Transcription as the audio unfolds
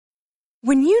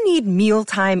When you need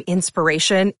mealtime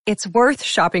inspiration, it's worth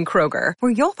shopping Kroger,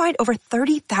 where you'll find over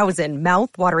 30,000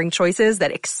 mouth-watering choices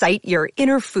that excite your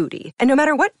inner foodie. And no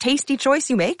matter what tasty choice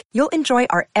you make, you'll enjoy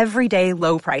our everyday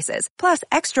low prices, plus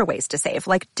extra ways to save,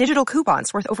 like digital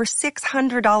coupons worth over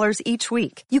 $600 each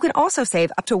week. You can also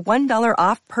save up to $1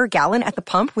 off per gallon at the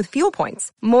pump with fuel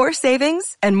points. More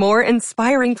savings and more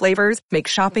inspiring flavors make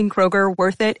shopping Kroger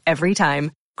worth it every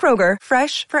time. Kroger,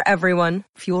 fresh for everyone.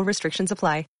 Fuel restrictions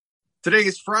apply. Today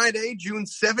is Friday, June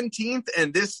 17th,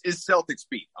 and this is Celtics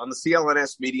Beat on the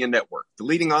CLNS Media Network, the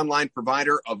leading online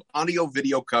provider of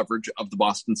audio-video coverage of the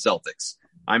Boston Celtics.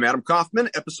 I'm Adam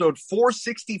Kaufman. Episode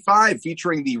 465,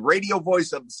 featuring the radio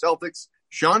voice of the Celtics,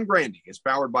 Sean Grande, is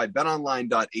powered by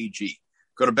betonline.ag.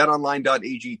 Go to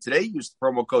betonline.ag today. Use the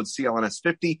promo code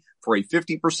CLNS50 for a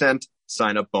 50%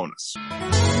 sign-up bonus.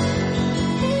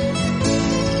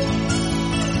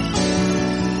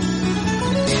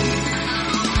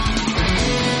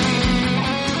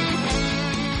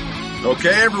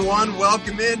 Okay, everyone,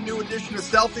 welcome in. New edition of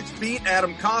Celtics Beat.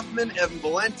 Adam Kaufman, Evan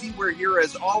Valenti. We're here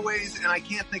as always, and I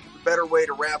can't think of a better way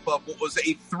to wrap up what was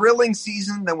a thrilling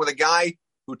season than with a guy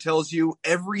who tells you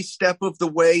every step of the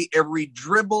way, every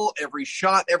dribble, every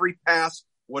shot, every pass,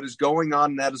 what is going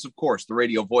on. And that is, of course, the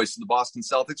radio voice of the Boston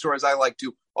Celtics, or as I like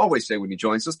to always say when he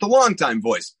joins us, the longtime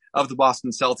voice of the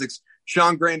Boston Celtics,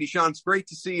 Sean Grande. Sean, it's great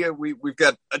to see you. We've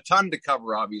got a ton to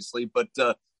cover, obviously, but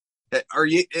are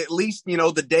you at least,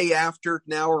 the day after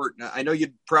now, or I know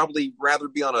you'd probably rather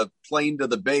be on a plane to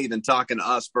the Bay than talking to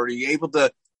us, but are you able to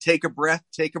take a breath,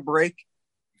 take a break?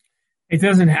 It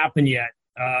doesn't happen yet.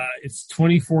 It's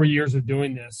 24 years of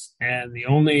doing this, and the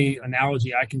only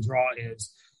analogy I can draw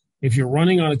is if you're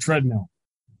running on a treadmill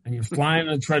and you're flying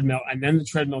on a treadmill and then the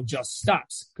treadmill just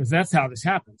stops, because that's how this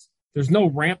happens. There's no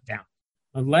ramp down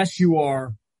unless you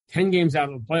are 10 games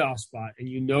out of the playoff spot and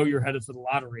you're headed for the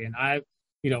lottery. And I've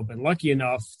been lucky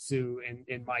enough to,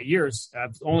 in my years,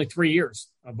 only 3 years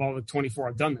of all the 24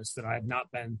 I've done this, that I have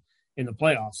not been in the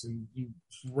playoffs. And you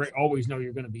always know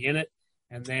you're going to be in it.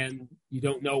 And then you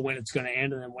don't know when it's going to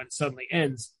end. And then when it suddenly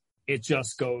ends, it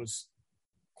just goes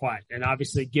quiet. And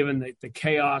obviously, given the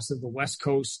chaos of the West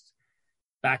Coast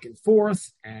back and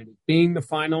forth, and it being the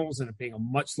finals and it being a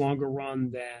much longer run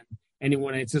than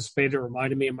anyone anticipated, it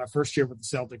reminded me of my first year with the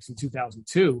Celtics in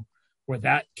 2002, where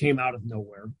that came out of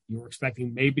nowhere. You were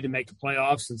expecting maybe to make the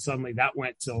playoffs, and suddenly that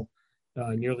went till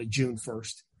nearly June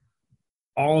 1st.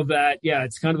 All of that, yeah,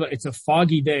 it's a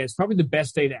foggy day. It's probably the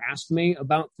best day to ask me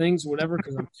about things, whatever,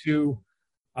 because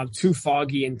I'm too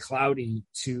foggy and cloudy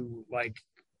to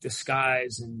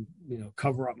disguise and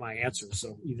cover up my answers.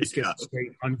 So you just get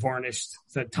straight unvarnished.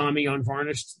 Is that Tommy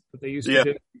unvarnished that they used to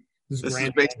do? This is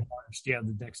Grande unvarnished. Yeah,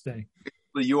 the next day.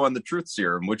 You on the truth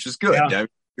serum, which is good. Yeah.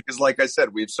 Because like I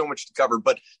said, we have so much to cover,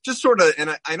 but just sort of,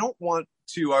 and I don't want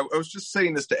to, I was just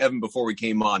saying this to Evan before we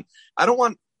came on. I don't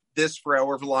want this for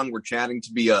however long we're chatting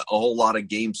to be a whole lot of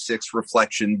game 6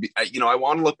 reflection. I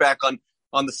want to look back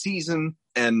on the season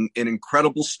and an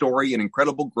incredible story and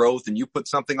incredible growth. And you put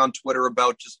something on Twitter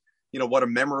about just, what a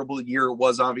memorable year it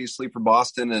was, obviously, for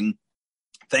Boston, and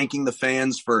thanking the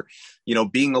fans for,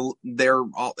 being there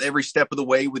every step of the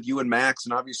way with you and Max.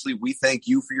 And obviously we thank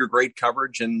you for your great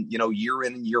coverage and, year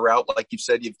in and year out. Like you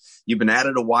said, you've been at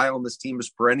it a while, and this team is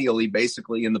perennially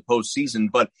basically in the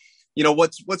postseason. But,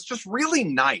 what's just really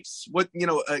nice,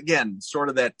 again, sort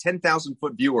of that 10,000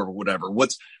 foot view or whatever,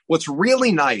 what's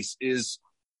really nice is,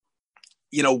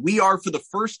 we are, for the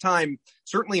first time,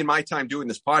 certainly in my time doing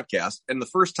this podcast, and the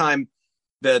first time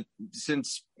that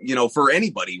since, for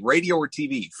anybody, radio or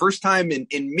TV, first time in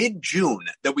mid-June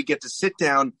that we get to sit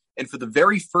down and for the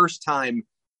very first time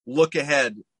look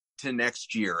ahead to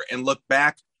next year and look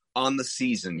back on the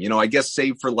season. I guess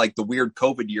save for the weird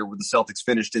COVID year where the Celtics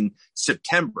finished in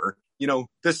September,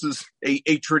 this is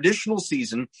a traditional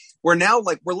season where now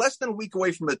we're less than a week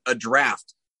away from a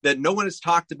draft that no one has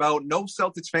talked about, no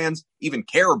Celtics fans even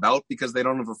care about because they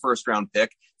don't have a first round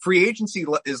pick. Free agency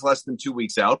is less than 2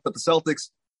 weeks out, but the Celtics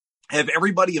have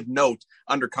everybody of note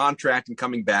under contract and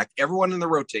coming back, everyone in the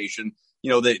rotation.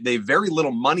 They have very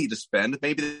little money to spend.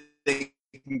 Maybe they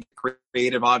can get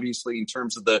creative, obviously, in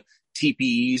terms of the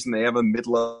TPEs, and they have a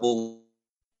mid-level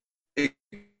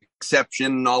exception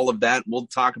and all of that. We'll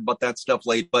talk about that stuff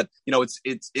later, but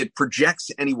it projects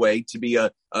anyway to be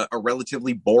a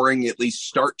relatively boring, at least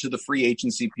start to the free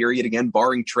agency period, again,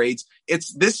 barring trades.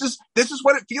 This is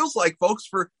what it feels like, folks,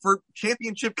 for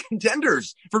championship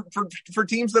contenders, for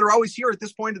teams that are always here at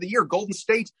this point of the year. Golden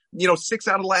State, 6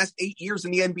 out of the last 8 years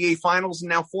in the NBA finals and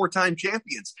now 4-time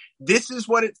champions. This is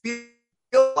what it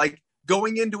feels like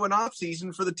going into an off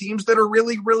season for the teams that are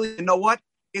really, really,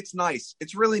 it's nice.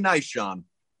 It's really nice, Sean.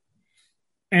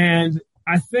 And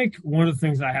I think one of the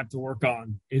things I have to work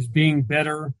on is being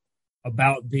better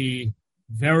about the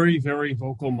very, very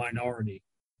vocal minority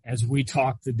as we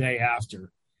talked the day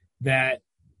after that.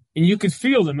 And you could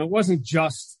feel them. It wasn't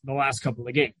just the last couple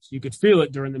of games. You could feel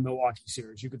it during the Milwaukee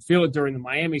series. You could feel it during the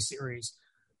Miami series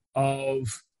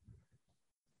of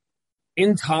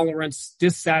intolerance,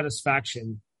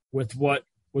 dissatisfaction with what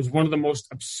was one of the most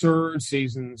absurd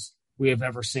seasons we have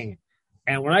ever seen.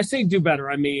 And when I say do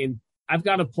better, I mean, I've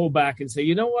got to pull back and say,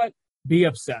 you know what? Be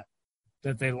upset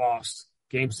that they lost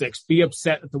Game 6. Be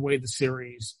upset at the way the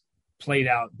series played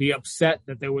out. Be upset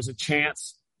that there was a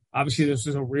chance. Obviously, this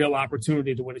was a real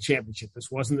opportunity to win a championship. This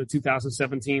wasn't the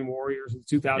 2017 Warriors or the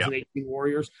 2018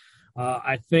 Warriors.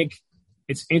 I think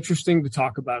it's interesting to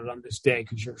talk about it on this day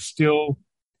because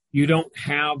you don't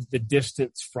have the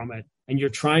distance from it, and you're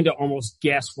trying to almost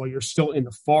guess while you're still in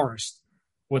the forest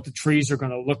what the trees are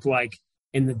going to look like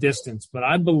in the distance. But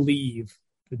I believe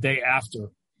the day after,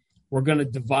 we're going to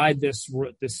divide this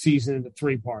season into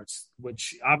three parts,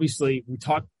 which obviously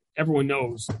everyone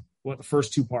knows what the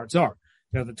first two parts are.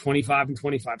 They're the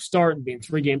 25-25 start and being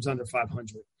 3 games under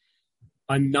 500.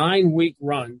 A 9-week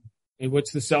run in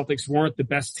which the Celtics weren't the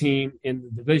best team in the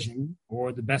division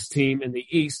or the best team in the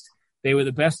East. They were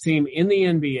the best team in the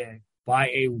NBA by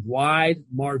a wide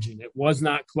margin. It was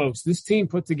not close. This team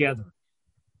put together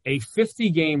a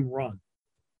 50-game run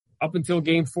up until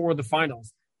Game 4 of the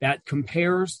finals that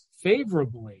compares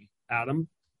favorably, Adam,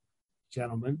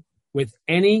 gentlemen, with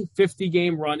any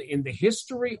 50-game run in the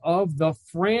history of the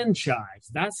franchise.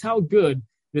 That's how good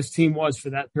this team was for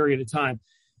that period of time.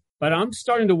 But I'm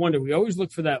starting to wonder, we always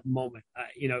look for that moment.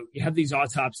 You have these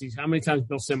autopsies. How many times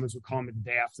Bill Simmons would call me the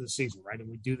day after the season, right? And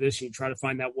we do this, and you try to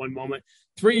find that one moment.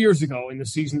 3 years ago in the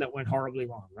season that went horribly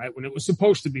wrong, right? When it was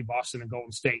supposed to be Boston and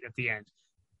Golden State at the end,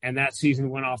 and that season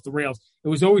went off the rails. It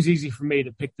was always easy for me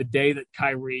to pick the day that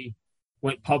Kyrie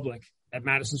went public at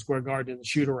Madison Square Garden in the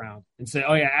shoot-around and say,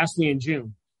 oh, yeah, ask me in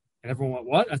June. And everyone went,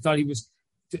 what? I thought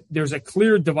there's a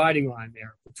clear dividing line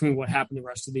there between what happened the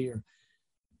rest of the year.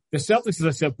 The Celtics, as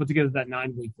I said, put together that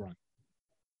 9-week run.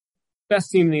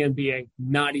 Best team in the NBA,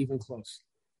 not even close.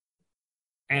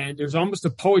 And there's almost a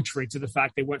poetry to the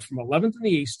fact they went from 11th in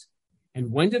the East.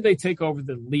 And when did they take over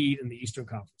the lead in the Eastern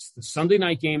Conference? The Sunday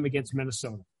night game against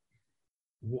Minnesota.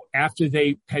 After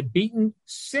they had beaten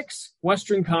 6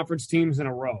 Western Conference teams in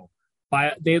a row.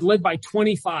 They had led by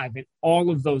 25 in all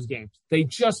of those games. They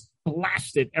just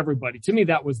blasted everybody. To me,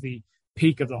 that was the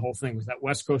peak of the whole thing, was that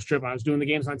West Coast trip. I was doing the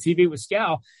games on TV with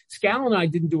Scal. Scal and I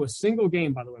didn't do a single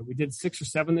game, by the way. We did 6 or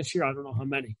 7 this year. I don't know how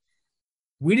many.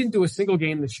 We didn't do a single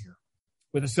game this year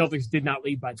where the Celtics did not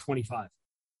lead by 25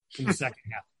 in the second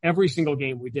half. Every single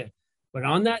game we did. But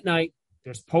on that night,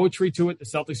 there's poetry to it. The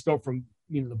Celtics go from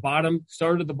the bottom,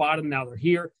 started at the bottom, now they're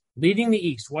here, leading the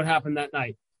East. What happened that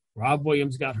night? Rob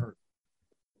Williams got hurt.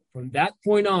 From that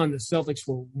point on, the Celtics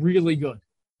were really good.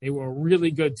 They were a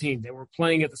really good team. They were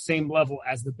playing at the same level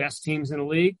as the best teams in the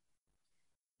league,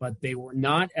 but they were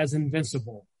not as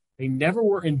invincible. They never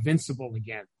were invincible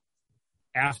again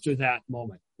after that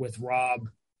moment with Rob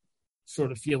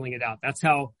sort of feeling it out. That's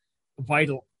how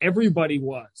vital everybody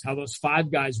was, how those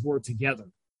 5 guys were together,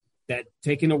 that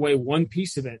taking away one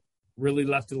piece of it really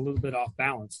left it a little bit off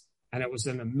balance. And it was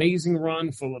an amazing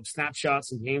run full of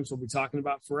snapshots and games we'll be talking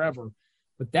about forever.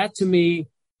 But that, to me,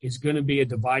 is going to be a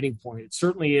dividing point. It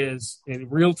certainly is in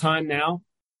real time now.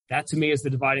 That, to me, is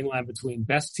the dividing line between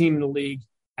best team in the league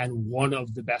and one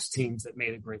of the best teams that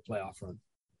made a great playoff run.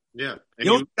 Yeah.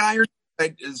 I'll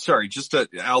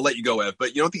let you go, Ev.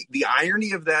 But, the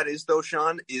irony of that is, though,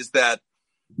 Sean, is that,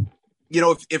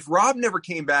 if Rob never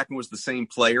came back and was the same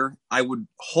player, I would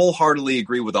wholeheartedly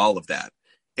agree with all of that.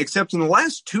 Except in the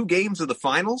last 2 games of the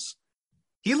finals,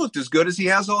 he looked as good as he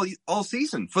has all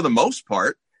season for the most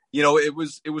part. It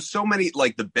was so many,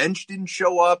 like the bench didn't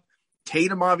show up.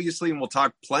 Tatum, obviously, and we'll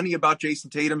talk plenty about Jason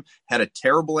Tatum, had a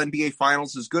terrible NBA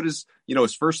finals, as good as,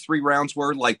 his first 3 rounds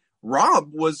were. Like,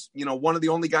 Rob was, one of the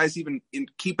only guys even in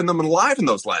keeping them alive in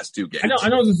those last 2 games. I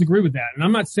don't disagree with that. And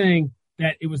I'm not saying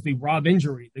that it was the Rob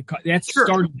injury that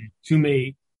started it to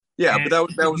me. Yeah, but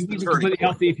that was the turning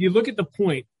point. If you look at the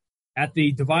point at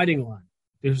the dividing line,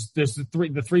 there's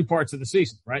the three parts of the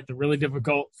season, right? The really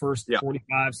difficult first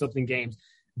 45-something games.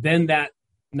 Then that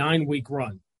 9-week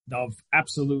run of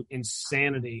absolute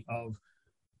insanity of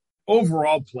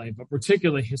overall play, but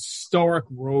particularly historic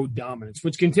road dominance,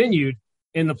 which continued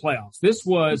in the playoffs. This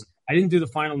was, I didn't do the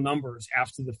final numbers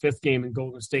after the 5th game in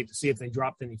Golden State to see if they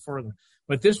dropped any further,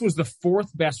 but this was the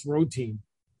 4th best road team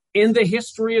in the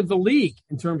history of the league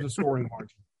in terms of scoring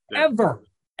margin.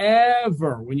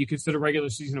 Ever, when you consider regular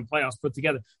season and playoffs put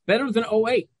together. Better than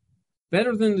 2008.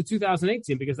 better than the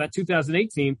 2018 because that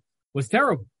 2018 was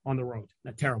terrible on the road.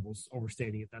 Not terrible is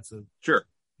overstating it. That's a sure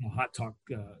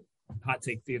hot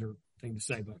take theater thing to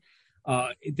say,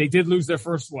 but they did lose their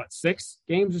first 6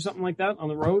 games or something like that on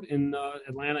the road in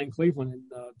Atlanta and Cleveland in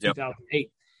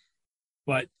 2008.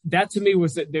 But that to me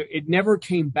was that it never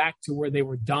came back to where they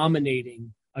were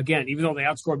dominating again, even though they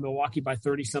outscored Milwaukee by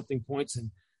 30-something points.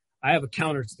 And I have a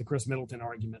counter to the Chris Middleton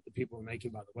argument that people are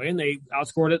making, by the way. And they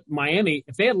outscored it Miami.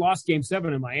 If they had lost Game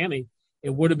 7 in Miami, it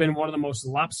would have been one of the most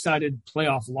lopsided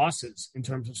playoff losses in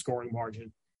terms of scoring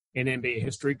margin in NBA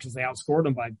history because they outscored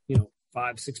them by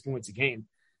 5-6 points a game.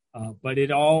 But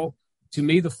it all, to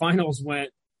me, the finals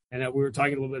went, and we were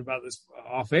talking a little bit about this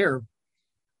off air.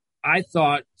 I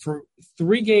thought for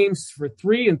 3 and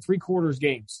 3/4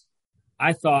 games,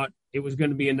 I thought it was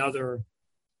going to be another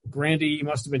Grande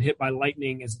must have been hit by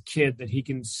lightning as a kid that he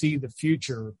can see the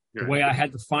future. The way I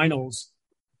had the finals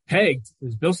pegged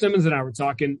was Bill Simmons and I were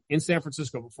talking in San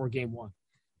Francisco before Game 1.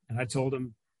 And I told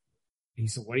him, he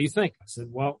said, what do you think? I said,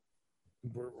 well,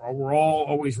 we're all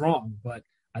always wrong, but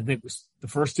I think the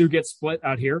first 2 get split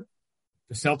out here.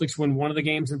 The Celtics win one of the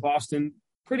games in Boston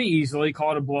pretty easily,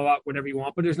 call it a blowout, whatever you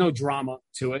want, but there's no drama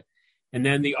to it. And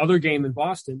then the other game in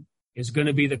Boston is going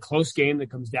to be the close game that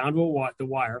comes down to the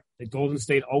wire, that Golden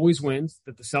State always wins,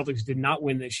 that the Celtics did not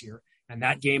win this year. And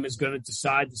that game is going to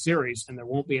decide the series, and there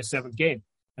won't be a 7th game.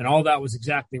 And all that was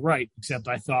exactly right, except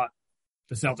I thought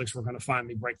the Celtics were going to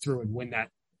finally break through and win that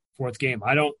 4th game.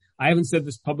 I haven't said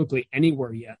this publicly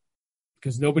anywhere yet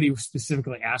because nobody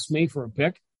specifically asked me for a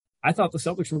pick. I thought the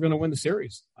Celtics were going to win the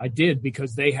series. I did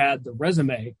because they had the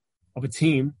resume of a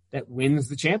team that wins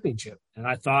the championship. And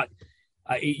I thought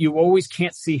you always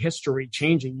can't see history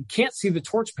changing. You can't see the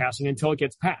torch passing until it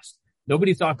gets passed.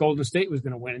 Nobody thought Golden State was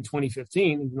going to win in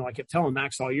 2015. Even though I kept telling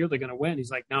Max all year they're going to win. He's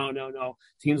like, no.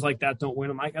 Teams like that don't win.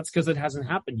 I'm like, that's because it hasn't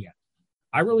happened yet.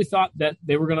 I really thought that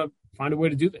they were going to find a way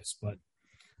to do this, but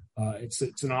it's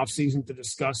an off season to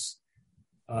discuss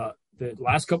the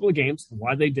last couple of games and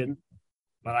why they didn't.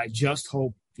 But I just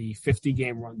hope the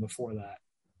 50-game run before that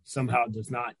somehow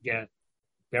does not get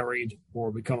buried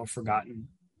or become a forgotten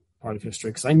part of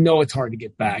history because I know it's hard to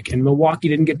get back. And Milwaukee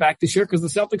didn't get back this year because the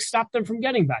Celtics stopped them from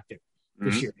getting back there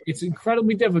this year. It's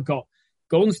incredibly difficult.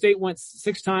 Golden State went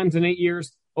 6 times in 8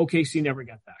 years. OKC never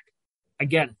got back. I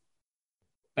get it.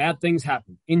 Bad things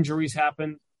happen. Injuries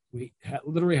happen. We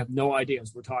literally have no idea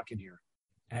as we're talking here.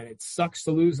 And it sucks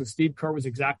to lose. And Steve Kerr was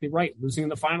exactly right. Losing in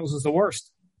the finals is the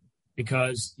worst.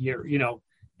 Because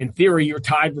in theory, you're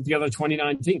tied with the other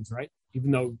 29 teams, right?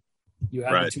 Even though you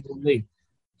have a 2-1 lead.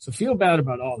 So feel bad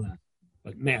about all that.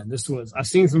 But man, I've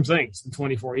seen some things in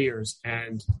 24 years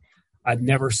and I've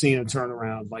never seen a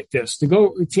turnaround like this.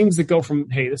 Teams that go from,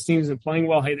 hey, this team isn't playing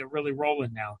well. Hey, they're really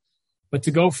rolling now. But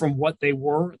to go from what they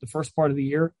were the first part of the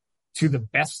year to the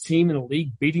best team in the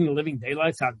league, beating the living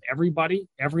daylights out of everybody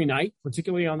every night,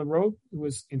 particularly on the road, it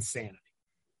was insanity.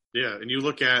 Yeah, and you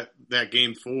look at that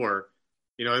Game 4,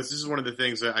 this is one of the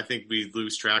things that I think we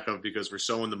lose track of because we're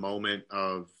so in the moment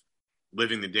of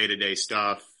living the day-to-day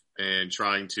stuff and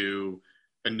trying to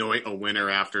anoint a winner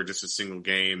after just a single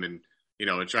game. And,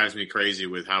 it drives me crazy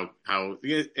with how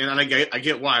and I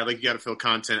get why. Like, you got to fill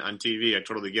content on TV. I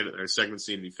totally get it. Their segments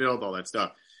need to be filled, all that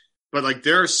stuff. But, like,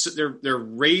 there are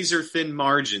razor-thin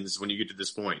margins when you get to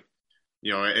this point.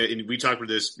 And we talked about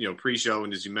this, pre-show,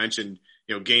 and as you mentioned,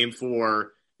 Game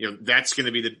 4 – that's going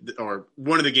to be or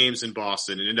one of the games in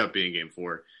Boston, and ended up being Game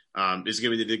 4, is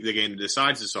going to be the game that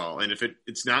decides this all. And if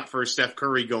it's not for Steph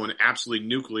Curry going absolutely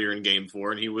nuclear in Game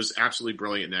 4, and he was absolutely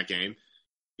brilliant in that game,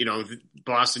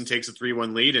 Boston takes a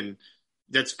 3-1 lead, and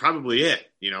that's probably it.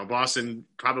 Boston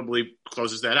probably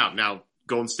closes that out. Now,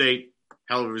 Golden State,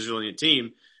 hell of a resilient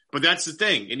team, but that's the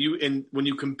thing. And when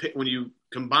you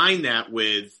combine that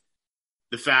with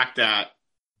the fact that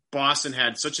Boston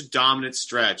had such a dominant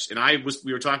stretch. And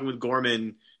we were talking with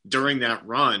Gorman during that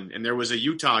run, and there was a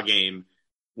Utah game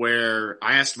where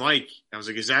I asked Mike, I was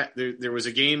like, is that there was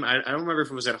a game? I don't remember if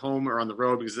it was at home or on the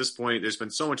road because at this point there's been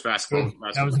so much basketball.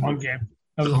 That was a home game.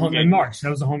 That was a home game in March. That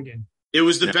was a home game. It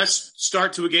was the best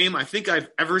start to a game I think I've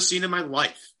ever seen in my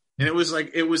life. And it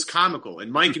was comical.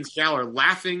 And Mike and Scal are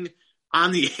laughing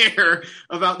on the air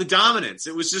about the dominance.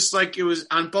 It was just like it was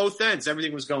on both ends.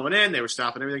 Everything was going in. They were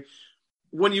stopping everything.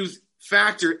 When you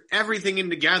factor everything in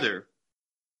together,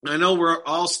 I know we're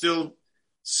all still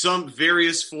some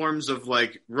various forms of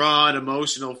like raw and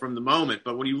emotional from the moment,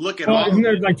 but when you look at isn't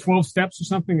there like 12 steps or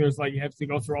something? There's like, you have to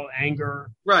go through all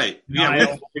anger. Right.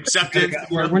 Yeah. Acceptance.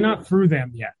 We're not through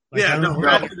them yet. Like, we're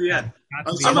not through the end.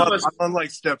 I'm on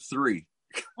like step 3.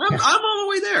 I'm all the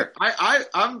way there.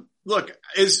 look,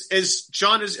 as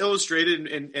Sean has illustrated,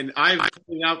 and I've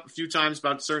pointed out a few times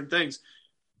about certain things,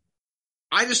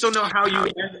 I just don't know how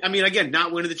I mean, again,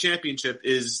 not winning the championship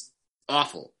is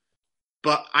awful,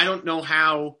 but I don't know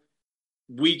how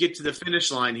we get to the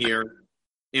finish line here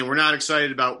and we're not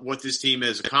excited about what this team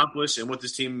has accomplished and what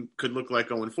this team could look like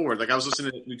going forward. Like I was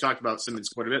listening we talked about Simmons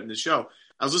quite a bit in the show.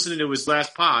 I was listening to his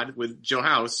last pod with Joe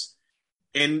House,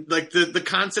 and like the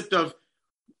concept of,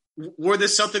 were the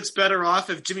Celtics better off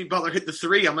if Jimmy Butler hit the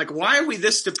three? I'm like, why are we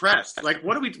this depressed? Like,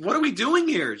 what are we doing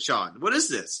here, Sean? What is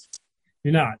this?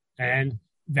 You're not. And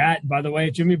that, by the way,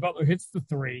 if Jimmy Butler hits the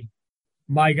three,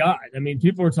 my God. I mean,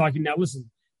 people are talking now.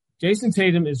 Listen, Jason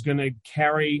Tatum is going to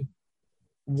carry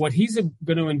what he's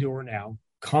going to endure now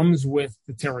comes with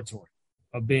the territory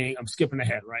of being, I'm skipping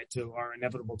ahead, right, to our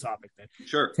inevitable topic then.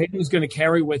 Sure. Tatum is going to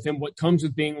carry with him what comes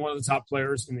with being one of the top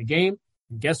players in the game.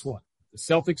 And guess what? The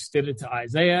Celtics did it to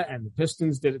Isaiah, and the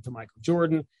Pistons did it to Michael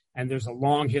Jordan. And there's a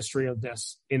long history of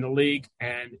this in the league.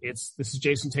 And this is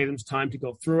Jason Tatum's time to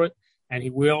go through it, and he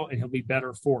will, and he'll be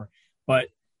better for it. But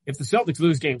if the Celtics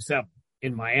lose Game 7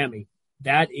 in Miami,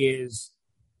 that is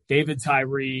David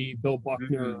Tyree, Bill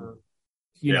Buckner.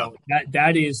 You know,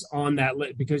 that is on that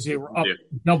list because they were up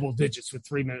double digits with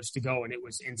 3 minutes to go, and it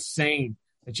was insane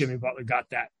that Jimmy Butler got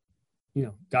that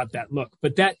look.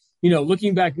 But that,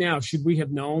 looking back now, should we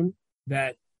have known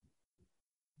that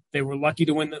they were lucky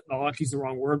to win? Lucky's the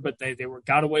wrong word, but they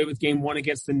got away with Game 1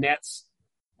 against the Nets.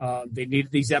 They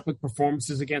needed these epic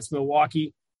performances against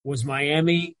Milwaukee. Was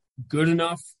Miami good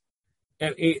enough?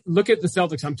 Look at the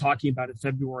Celtics I'm talking about in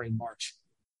February and March.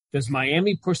 Does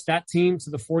Miami push that team to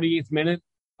the 48th minute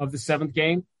of the 7th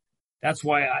game? That's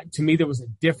why, to me, there was a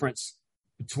difference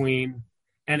between,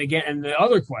 and the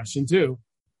other question too,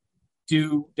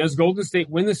 does Golden State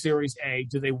win the series?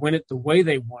 Do they win it the way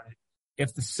they won it?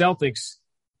 If the Celtics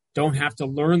don't have to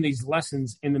learn these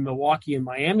lessons in the Milwaukee and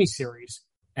Miami series,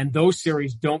 and those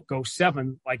series don't go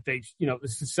 7, like the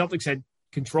Celtics had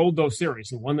controlled those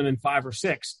series and won them in 5 or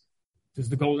 6. Does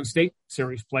the Golden State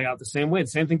series play out the same way? The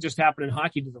same thing just happened in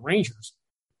hockey to the Rangers,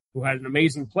 who had an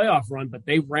amazing playoff run, but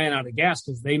they ran out of gas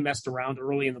because they messed around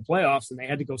early in the playoffs, and they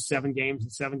had to go 7 games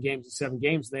and 7 games and 7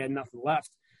 games. They had nothing left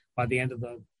by the end of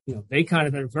they kind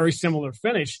of had a very similar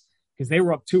finish because they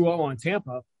were up 2-0 on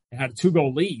Tampa and had a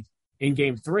 2-goal lead in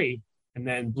Game 3 and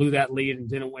then blew that lead and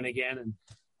didn't win again.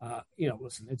 And,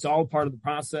 listen, it's all part of the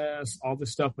process, all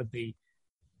this stuff, but the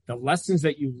lessons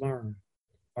that you learn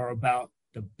are about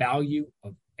the value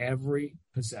of every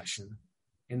possession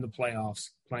in the playoffs,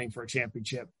 playing for a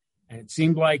championship. And it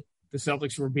seemed like the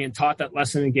Celtics were being taught that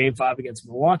lesson in Game 5 against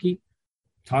Milwaukee,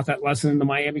 taught that lesson in the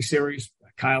Miami series.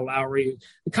 Kyle Lowry,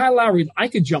 I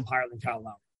could jump higher than Kyle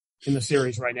Lowry in the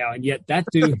series right now. And yet that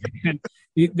dude,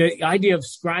 the idea of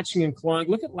scratching and clawing,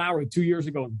 look at Lowry 2 years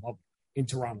ago in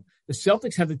Toronto. The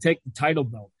Celtics had to take the title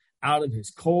belt out of his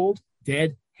cold,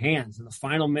 dead hands in the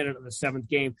final minute of the 7th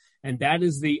game. And that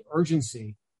is the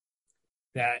urgency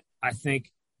that I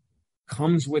think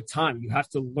comes with time. You have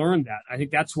to learn that. I think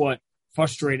that's what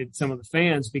frustrated some of the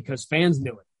fans because fans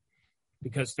knew it,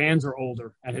 because fans are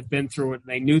older and have been through it.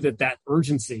 And they knew that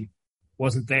urgency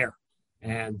wasn't there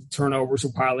and turnovers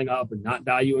were piling up and not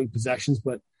valuing possessions.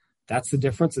 But that's the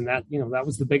difference. And that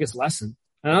was the biggest lesson.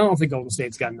 And I don't think Golden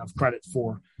State's got enough credit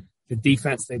for the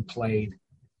defense they played.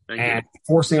 And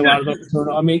forcing a lot of those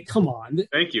turnovers. I mean, come on.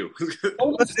 Thank you.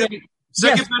 State,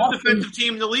 Second best defensive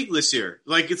team in the league this year.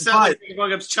 Like, it's not like they're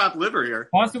going up to chopped liver here.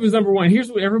 Boston was number 1.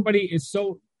 Here's what everybody is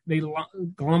they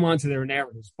glom onto their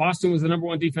narratives. Boston was the number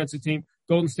 1 defensive team.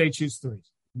 Golden State shoots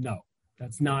threes. No,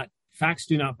 that's not. Facts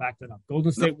do not back that up.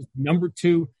 Golden State was the number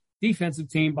 2 defensive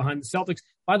team behind the Celtics.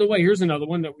 By the way, here's another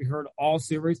one that we heard all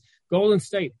series. Golden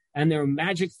State and their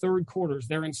magic third quarters.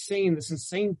 They're insane. This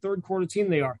insane third quarter team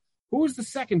they are. Who is the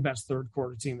second best third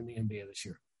quarter team in the NBA this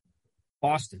year?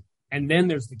 Boston. And then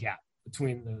there's the gap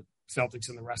between the Celtics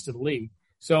and the rest of the league.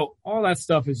 So all that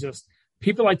stuff is just,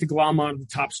 people like to glom onto the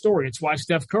top story. It's why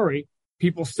Steph Curry,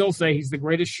 people still say he's the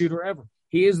greatest shooter ever.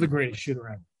 He is the greatest shooter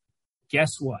ever.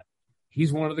 Guess what?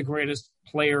 He's one of the greatest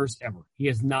players ever. He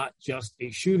is not just a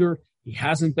shooter. He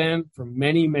hasn't been for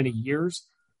many, many years.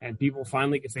 And people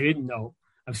finally, if they didn't know,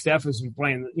 Steph has been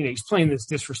playing, he's playing this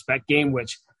disrespect game,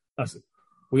 which, listen,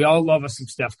 we all love us some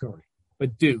Steph Curry.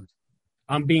 But, dude,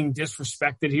 I'm being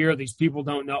disrespected here. These people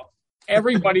don't know.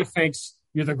 Everybody thinks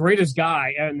you're the greatest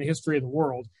guy in the history of the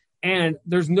world, and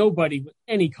there's nobody with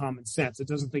any common sense that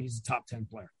doesn't think he's a top 10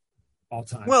 player all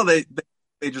time. Well, they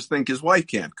just think his wife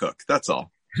can't cook. That's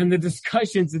all. And the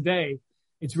discussion today,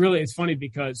 it's funny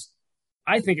because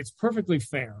I think it's perfectly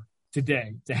fair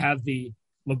today to have the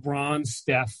LeBron,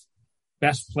 Steph,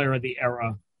 best player of the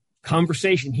era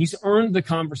conversation. He's earned the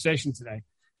conversation today.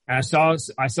 And I saw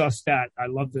a stat. I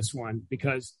love this one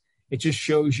because it just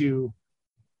shows you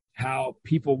how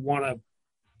people want to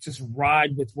just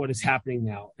ride with what is happening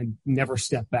now and never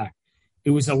step back. It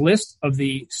was a list of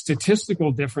the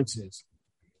statistical differences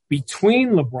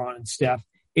between LeBron and Steph.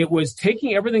 It was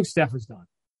taking everything Steph has done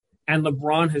and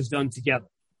LeBron has done together,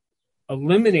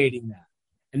 eliminating that,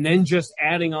 and then just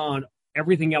adding on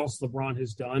everything else LeBron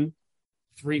has done.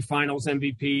 3 finals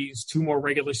MVPs, 2 more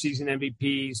regular season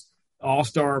MVPs,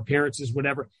 all-star appearances,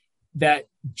 whatever. That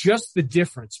just the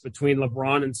difference between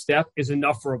LeBron and Steph is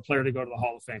enough for a player to go to the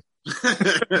Hall of Fame.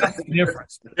 That's the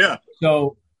difference. Yeah.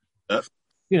 So,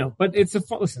 but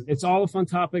it's all a fun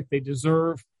topic. They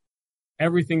deserve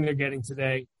everything they're getting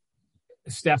today.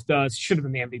 Steph should have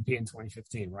been the MVP in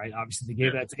 2015, right? Obviously, they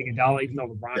gave that to Iguodala, even though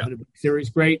LeBron had a big series.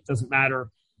 Great, doesn't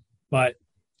matter. But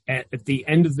at the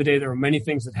end of the day, there were many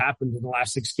things that happened in the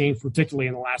last 6 games, particularly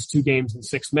in the last 2 games and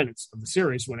 6 minutes of the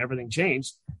series when everything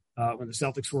changed. When the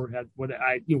Celtics had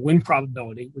win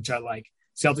probability, which I like.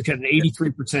 Celtics had an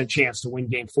 83% chance to win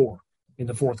Game 4 in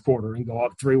the fourth quarter and go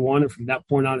up 3-1. And from that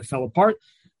point on, it fell apart.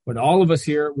 But all of us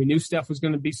here, we knew Steph was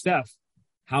going to be Steph.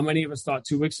 How many of us thought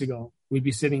 2 weeks ago we'd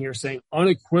be sitting here saying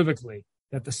unequivocally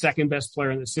that the second best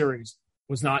player in the series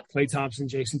was not Klay Thompson,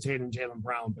 Jason Tatum, Jaylen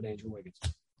Brown, but Andrew Wiggins?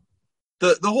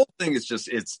 The whole thing is just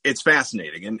it's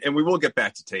fascinating, and we will get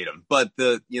back to Tatum, but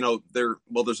there's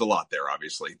a lot there.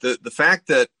 Obviously, the fact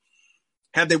that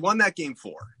had they won that Game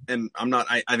 4, and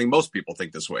I think most people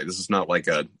think this way. This is not like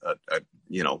a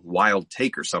wild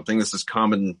take or something. This is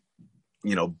common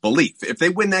belief. If they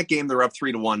win that game, they're up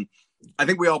 3-1. I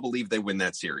think we all believe they win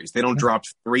that series. They don't drop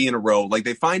 3 in a row. Like,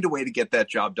 they find a way to get that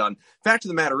job done. Fact of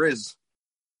the matter is,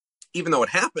 even though it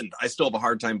happened, I still have a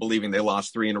hard time believing they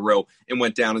lost 3 in a row and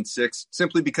went down in 6,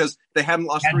 simply because they hadn't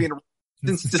lost 3 in a row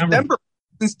since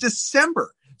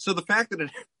December. So the fact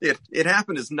that it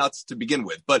happened is nuts to begin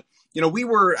with. But,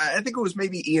 I think it was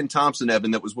maybe Ian Thompson,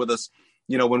 Evan, that was with us,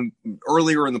 when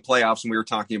earlier in the playoffs when we were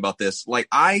talking about this. Like,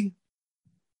 I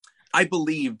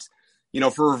believed,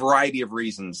 for a variety of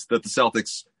reasons, that the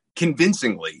Celtics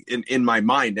convincingly, in my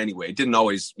mind anyway, it didn't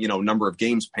always, number of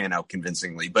games pan out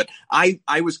convincingly, but I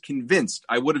was convinced.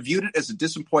 I would have viewed it as a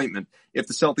disappointment if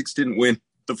the Celtics didn't win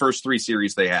the first 3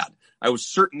 series they had. I was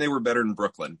certain they were better than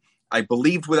Brooklyn. I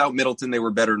believed without Middleton they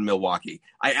were better than Milwaukee.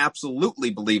 I absolutely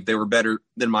believed they were better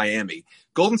than Miami.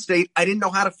 Golden State, I didn't know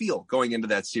how to feel going into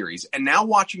that series. And now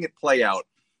watching it play out,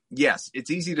 yes,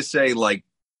 it's easy to say, like,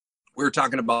 we were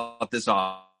talking about this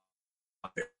off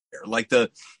there. Like, the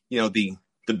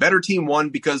better team won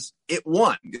because it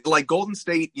won. Like Golden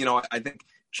State, I think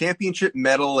championship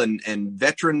medal and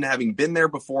veteran, having been there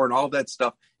before and all of that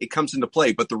stuff, it comes into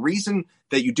play. But the reason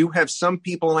that you do have some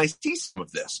people, and I see some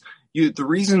of this, the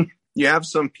reason you have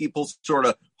some people sort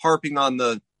of harping on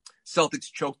the Celtics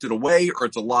choked it away, or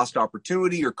it's a lost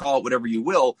opportunity, or call it whatever you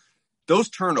will. Those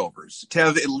turnovers, to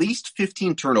have at least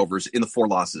 15 turnovers in the 4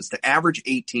 losses, to average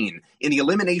 18 in the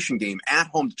elimination game at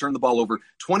home, to turn the ball over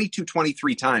 22,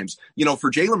 23 times,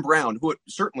 for Jaylen Brown, who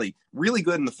certainly really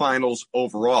good in the finals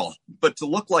overall, but to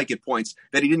look like at points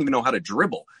that he didn't even know how to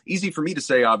dribble. Easy for me to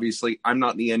say, obviously, I'm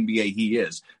not in the NBA, he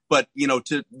is. But,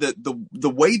 to the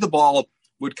way the ball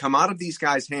would come out of these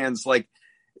guys' hands, like,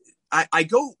 I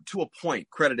go to a point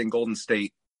crediting Golden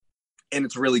State and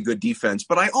it's really good defense.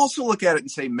 But I also look at it and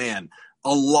say, man,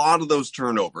 a lot of those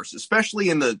turnovers, especially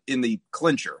in the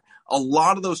clincher, a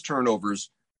lot of those turnovers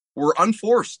were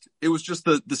unforced. It was just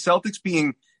the Celtics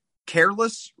being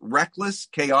careless, reckless,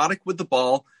 chaotic with the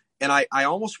ball. And I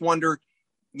almost wonder,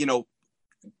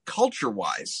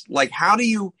 culture-wise, like, how do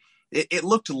you – it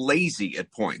looked lazy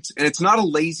at points. And it's not a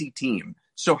lazy team.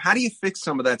 So how do you fix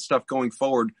some of that stuff going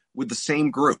forward with the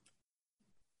same group?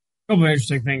 A couple of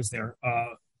interesting things there.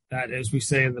 That, as we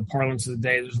say in the parlance of the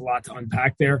day, there's a lot to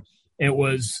unpack there. It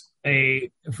was the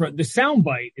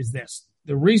soundbite is this.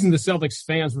 The reason the Celtics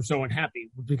fans were so unhappy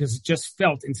was because it just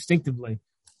felt instinctively,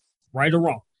 right or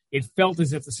wrong, it felt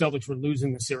as if the Celtics were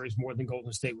losing the series more than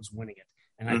Golden State was winning it.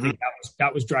 And I think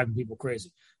that was driving people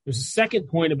crazy. There's a second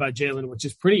point about Jaylen, which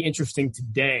is pretty interesting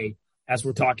today as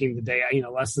we're talking today,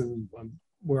 less than,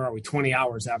 20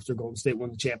 hours after Golden State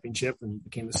won the championship and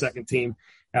became the second team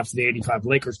after the 85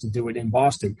 Lakers to do it in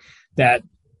Boston, that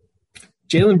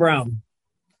Jaylen Brown,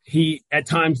 he at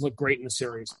times looked great in the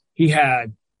series. He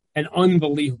had an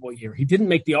unbelievable year. He didn't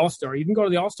make the All-Star. He didn't go to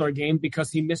the All-Star game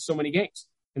because he missed so many games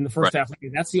in the first half of the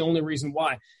game. That's the only reason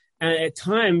why. And at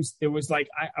times it was like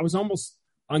I was almost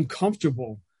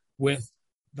uncomfortable with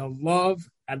the love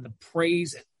and the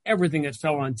praise and everything that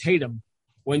fell on Tatum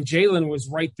when Jaylen was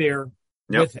right there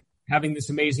with him, having this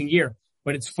amazing year.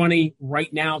 But it's funny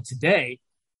right now today,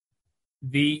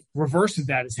 the reverse of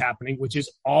that is happening, which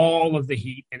is all of the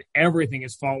heat and everything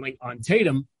is falling on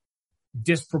Tatum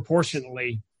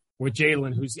disproportionately with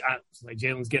Jalen, who's like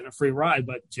Jalen's getting a free ride,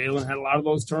 but Jalen had a lot of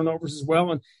those turnovers as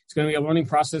well. And it's going to be a learning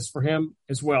process for him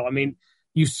as well. I mean,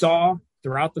 you saw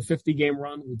throughout the 50-game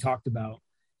run we talked about,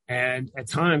 and at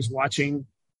times watching,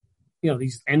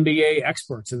 these NBA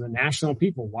experts and the national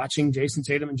people watching Jason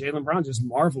Tatum and Jaylen Brown, just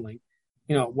marveling,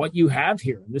 what you have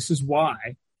here. And this is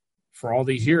why for all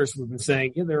these years we've been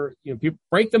saying, people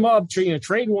break them up,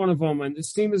 trade one of them, and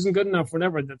this team isn't good enough,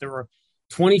 whatever, that there were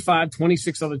 25,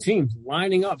 26 other teams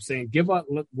lining up saying, give up,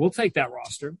 we'll take that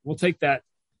roster. We'll take that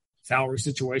salary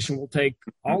situation. We'll take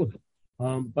all of it.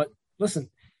 But listen,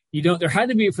 there had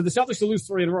to be, for the Celtics to lose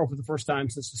 3 in a row for the first time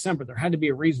since December, there had to be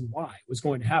a reason why it was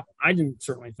going to happen. I didn't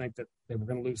certainly think that they were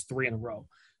going to lose 3 in a row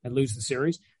and lose the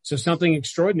series. So something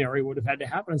extraordinary would have had to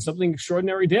happen, and something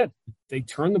extraordinary did. They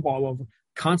turned the ball over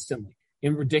constantly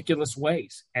in ridiculous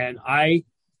ways. And I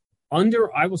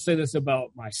will say this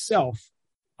about myself.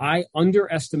 I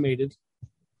underestimated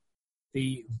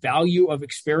the value of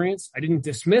experience. I didn't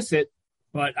dismiss it,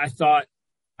 but I thought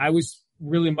I was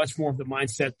really much more of the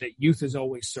mindset that youth has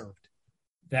always served,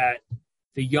 that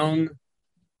the young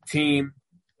team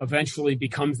eventually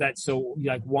becomes that. So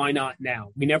like, why not now?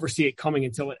 We never see it coming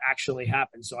until it actually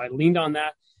happens. So I leaned on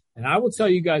that. And I will tell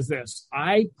you guys this,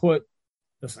 I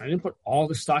didn't put all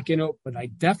the stock in it, but I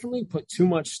definitely put too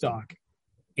much stock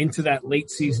into that late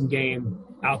season game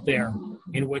out there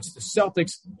in which the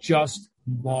Celtics just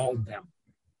mauled them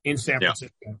in San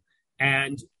Francisco. Yeah.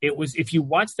 And it was, if you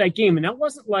watch that game, and that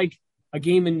wasn't like a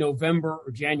game in November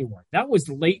or January, that was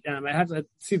late. And I have to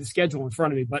see the schedule in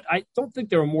front of me, but I don't think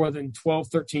there were more than 12,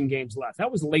 13 games left.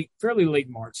 That was fairly late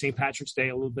March, St. Patrick's Day,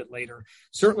 a little bit later,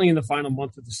 certainly in the final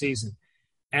month of the season.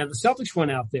 And the Celtics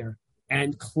went out there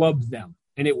and clubbed them.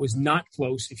 And it was not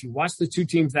close. If you watch the two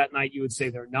teams that night, you would say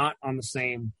they're not on the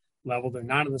same level. They're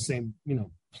not on the same,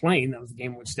 plane. That was the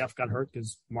game when Steph got hurt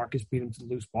because Marcus beat him to the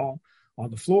loose ball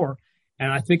on the floor.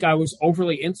 And I think I was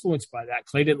overly influenced by that.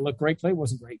 Clay didn't look great. Clay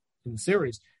wasn't great in the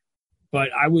series. But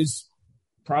I was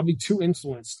probably too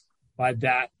influenced by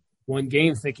that one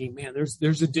game, thinking, man,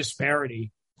 there's a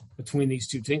disparity between these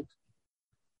two teams.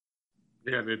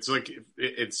 Yeah,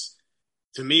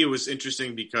 to me, it was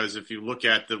interesting because if you look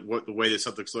at the way the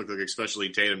Celtics look like, especially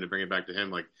Tatum, to bring it back to him,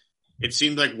 like it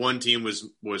seemed like one team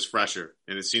was fresher,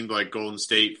 and it seemed like Golden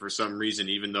State, for some reason,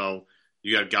 even though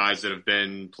you have guys that have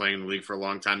been playing in the league for a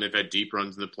long time, they've had deep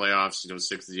runs in the playoffs,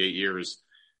 6 to 8 years.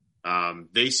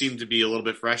 They seem to be a little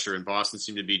bit fresher, and Boston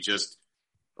seemed to be just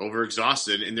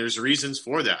overexhausted, and there's reasons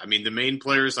for that. I mean, the main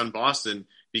players on Boston,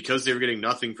 because they were getting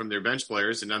nothing from their bench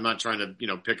players, and I'm not trying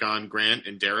to, pick on Grant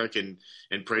and Derek and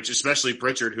Pritchard, especially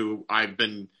Pritchard, who I've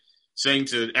been saying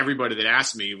to everybody that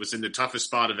asked me was in the toughest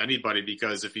spot of anybody,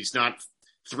 because if he's not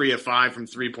 3 of 5 from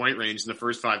 3-point range in the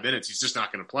first 5 minutes, he's just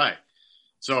not going to play.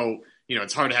 So,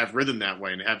 it's hard to have rhythm that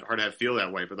way and hard to have feel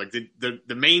that way. But like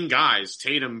the main guys,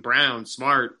 Tatum, Brown,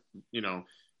 Smart,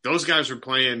 those guys were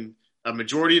playing a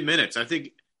majority of minutes. I think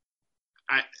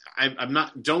I'm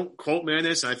not, don't quote me on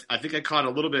this. I think I caught a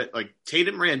little bit, like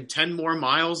Tatum ran 10 more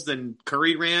miles than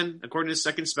Curry ran, according to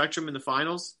Second Spectrum in the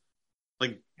finals.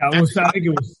 Like, I think it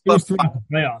was throughout the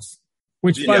playoffs,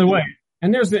 which by the way,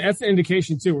 and that's the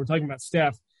indication too. We're talking about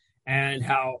Steph and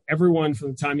how everyone from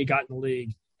the time he got in the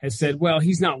league has said, well,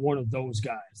 he's not one of those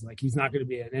guys. Like, he's not going to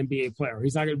be an NBA player.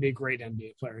 He's not going to be a great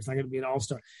NBA player. He's not going to be an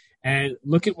all-star. And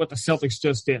look at what the Celtics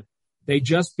just did. They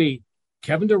just beat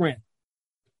Kevin Durant,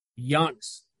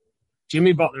 Giannis,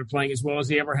 Jimmy Butler playing as well as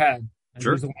he ever had. And He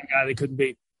was the one guy they couldn't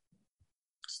beat.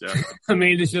 I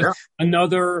mean, it's just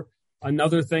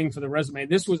another thing for the resume.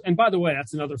 And by the way,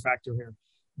 that's another factor here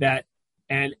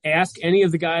and ask any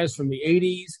of the guys from the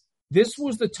 80s. This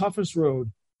was the toughest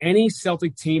road any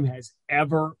Celtic team has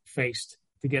ever faced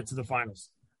to get to the finals.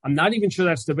 I'm not even sure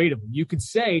that's debatable. You could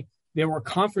say there were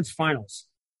conference finals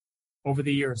over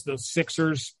the years, those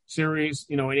Sixers series,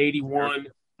 in 81,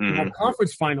 there were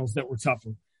conference finals that were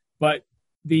tougher. But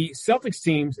the Celtics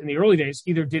teams in the early days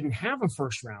either didn't have a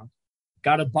first round,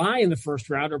 got a bye in the first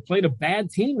round, or played a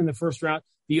bad team in the first round.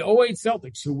 The 08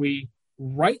 Celtics, who we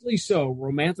rightly so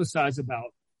romanticize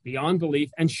about beyond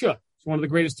belief and should. It's one of the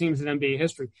greatest teams in NBA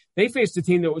history. They faced a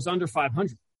team that was under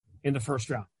 500 in the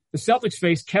first round. The Celtics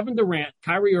faced Kevin Durant,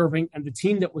 Kyrie Irving, and the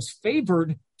team that was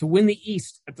favored to win the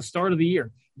East at the start of the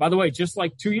year. By the way, just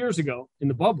like 2 years ago in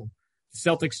the bubble, the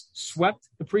Celtics swept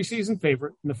the preseason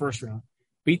favorite in the first round,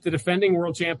 beat the defending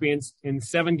world champions in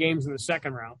 7 games in the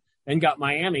second round, then got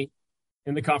Miami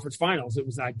in the conference finals. It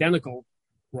was an identical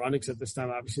run, except this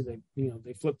time, obviously,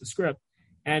 they flipped the script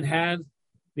and had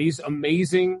these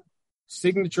amazing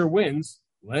signature wins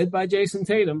led by Jason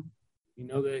Tatum. You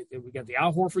know, we got the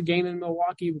Al Horford game in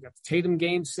Milwaukee. We got the Tatum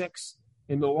game 6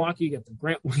 in Milwaukee. You got the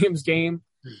Grant Williams game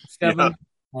 7.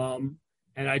 Yeah.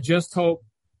 And I just hope,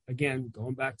 again,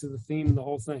 going back to the theme of the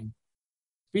whole thing,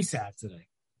 be sad today.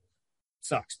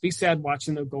 Sucks. Be sad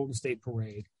watching the Golden State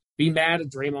parade. Be mad at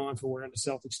Draymond for wearing the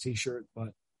Celtics t-shirt, but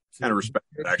kind of respect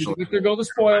it, actually. There go the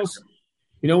spoils.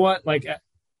 You know what? Like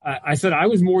I said, I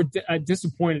was more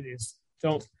disappointed. Is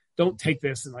don't take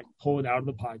this and like pull it out of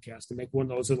the podcast and make one of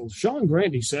those little Sean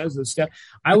Grande says this stuff.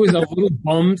 I was a little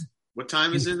bummed. What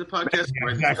time is it in the podcast?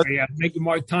 Yeah, exactly. Yeah, make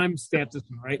more time stamp this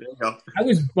one, right? I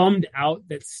was bummed out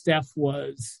that Steph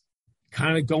was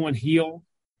kind of going heel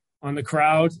on the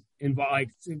crowd and like,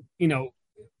 you know,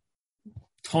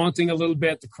 taunting a little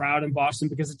bit the crowd in Boston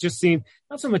because it just seemed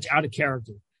not so much out of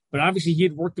character, but obviously he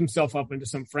had worked himself up into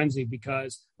some frenzy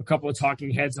because a couple of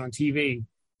talking heads on TV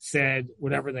said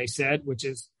whatever they said, which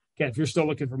is, again, if you're still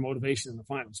looking for motivation in the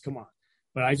finals, come on.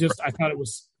 But I thought it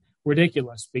was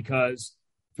ridiculous because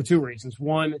for 2 reasons.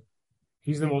 One,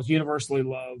 he's the most universally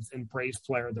loved and praised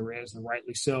player there is, and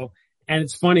rightly so. And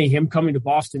it's funny, him coming to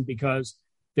Boston, because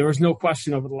there was no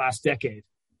question over the last decade,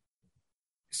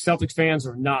 Celtics fans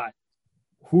or not,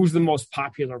 who's the most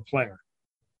popular player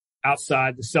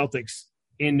outside the Celtics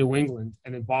in New England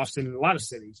and in Boston and a lot of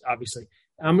cities, obviously.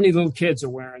 How many little kids are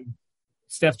wearing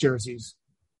Steph jerseys?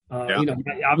 You know,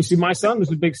 obviously my son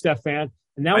was a big Steph fan,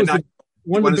 and that was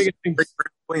one of the biggest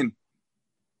things.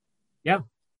 Yeah.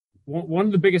 One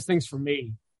of the biggest things for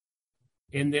me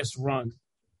in this run,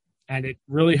 and it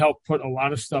really helped put a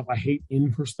lot of stuff I hate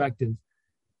in perspective,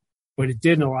 but it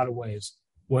did in a lot of ways,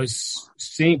 was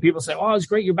seeing people say, oh, it's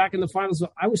great, you're back in the finals.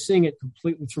 I was seeing it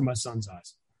completely through my son's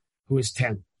eyes, who is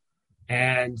 10,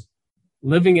 and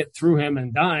living it through him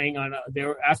and dying on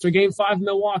after Game 5 in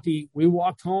Milwaukee. We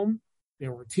walked home.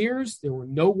 There were tears. There were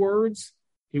no words.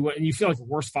 And you feel like the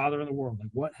worst father in the world. Like,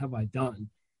 what have I done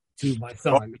to my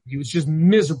son? He was just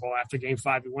miserable after Game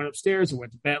 5. He went upstairs and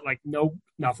went to bed. Like,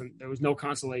 nothing. There was no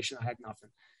consolation. I had nothing.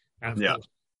 And of course,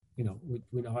 you know,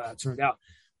 we know how that turned out.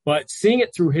 But seeing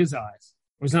it through his eyes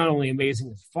was not only amazing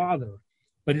as a father,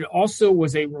 but it also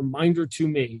was a reminder to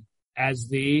me as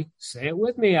say it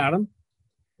with me, Adam,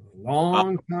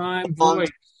 long time voice.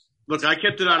 Look, I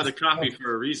kept it out of the copy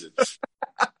for a reason.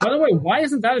 By the way, why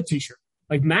isn't that a t-shirt?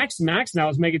 Like Max now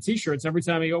is making t-shirts every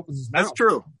time he opens his mouth. That's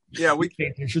true. Yeah, we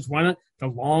can't t-shirts. Why not the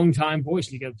long time voice?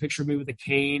 And you get a picture of me with a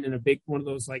cane and a big one of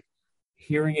those like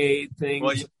hearing aid things.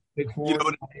 Well, big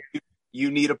horn. You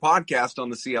need a podcast on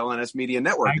the CLNS Media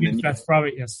Network. That's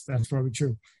probably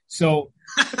true. So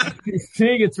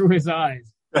seeing it through his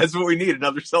eyes. That's what we need.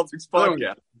 Another Celtics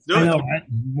podcast. I know,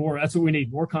 more. That's what we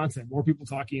need. More content, more people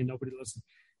talking and nobody listening.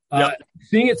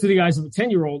 Seeing it through the eyes of a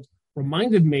 10-year-old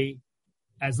reminded me,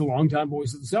 as the longtime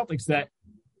voice of the Celtics, that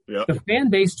the fan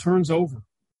base turns over.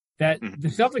 That the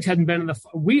Celtics hadn't been in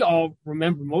we all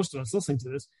remember, most of us listening to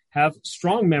this, have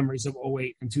strong memories of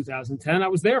 2008 and 2010. I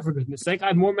was there, for goodness sake. I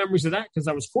had more memories of that because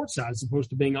I was courtside as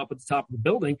opposed to being up at the top of the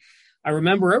building. I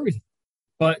remember everything.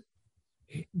 But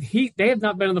they have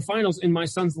not been in the finals in my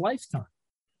son's lifetime.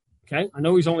 Okay? I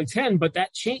know he's only 10, but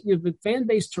that change, the fan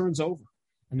base turns over.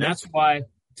 And that's why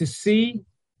to see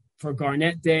for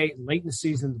Garnett Day, late in the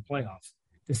season, the playoffs,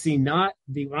 to see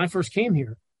when I first came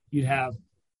here, you'd have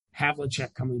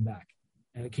Havlicek coming back,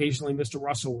 and occasionally Mr.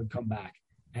 Russell would come back,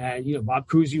 and you know Bob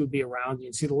Cousy would be around.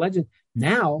 You'd see the legend.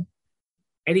 Now,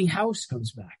 Eddie House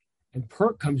comes back, and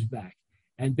Perk comes back,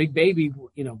 and Big Baby,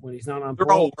 you know, when he's not on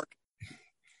parole,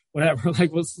 whatever.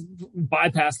 Like, let's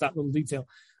bypass that little detail.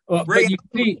 Ray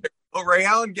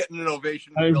Allen getting an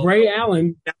ovation. Ray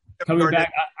Allen coming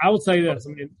back. I will tell you this.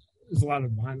 I mean, there's a lot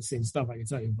of behind the scenes stuff I can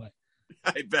tell you, but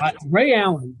I bet. Ray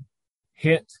Allen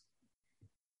hit,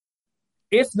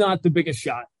 if not the biggest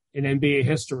shot in NBA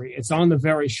history, it's on the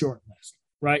very short list,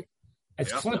 right?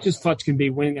 As clutch as clutch can be,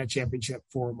 winning that championship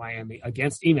for Miami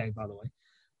against Ime, by the way,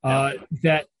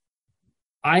 that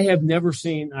I have never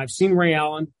seen. I've seen Ray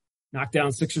Allen knock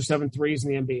down 6 or 7 threes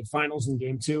in the NBA Finals in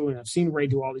Game 2, and I've seen Ray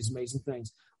do all these amazing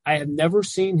things. I have never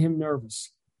seen him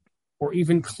nervous or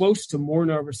even close to more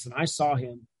nervous than I saw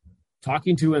him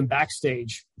talking to him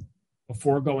backstage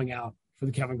before going out for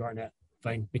the Kevin Garnett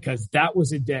thing, because that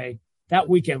was a day, that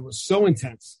weekend was so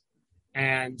intense.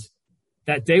 And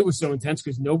that day was so intense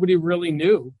because nobody really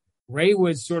knew. Ray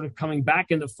was sort of coming back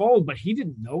in the fold, but he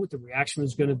didn't know what the reaction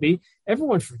was going to be.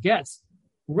 Everyone forgets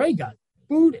Ray got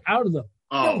booed out of the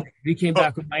he came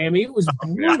back with Miami. It was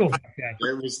brutal that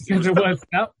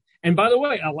day. And by the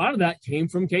way, a lot of that came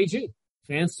from KG.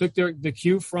 Fans took the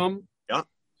cue from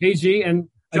KG. And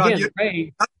John, again,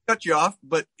 Ray, not to cut you off,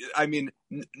 but I mean,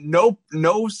 no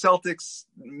Celtics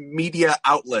media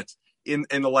outlet in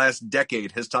the last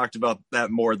decade has talked about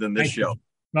that more than this show.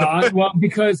 Well,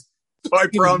 because so I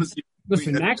promise you.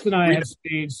 Listen, Max and I have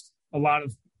staged a lot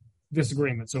of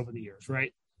disagreements over the years,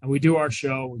 right? And we do our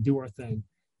show, we do our thing.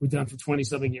 We've done for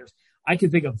 20-something years. I can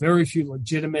think of very few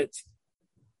legitimate,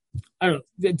 I don't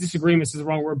know, disagreements is the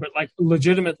wrong word, but like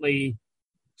legitimately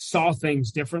saw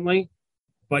things differently.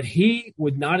 But he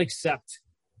would not accept,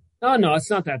 no, it's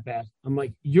not that bad. I'm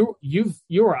like, you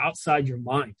are outside your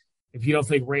mind if you don't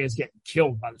think Ray is getting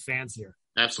killed by the fans here.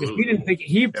 Absolutely.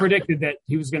 He predicted that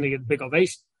he was going to get a big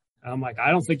ovation. And I'm like, I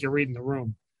don't think you're reading the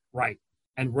room right.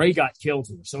 And Ray got killed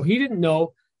here. So he didn't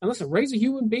know. And listen, Ray's a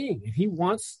human being. If he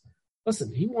wants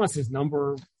his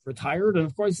number retired. And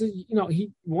of course,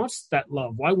 he wants that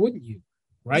love. Why wouldn't you?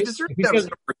 Right? He deserves to have his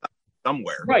number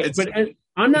somewhere. Right.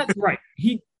 I'm not right.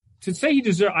 To say he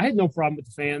deserved, I had no problem with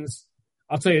the fans.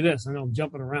 I'll tell you this. I know I'm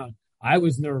jumping around. I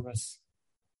was nervous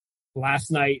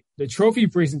last night. The trophy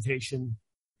presentation.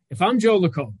 If I'm Joe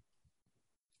LaCombe,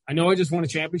 I know I just won a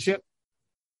championship.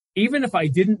 Even if I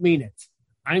didn't mean it,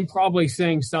 I'm probably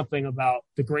saying something about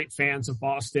the great fans of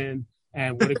Boston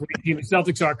and what a great team the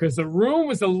Celtics are, because the room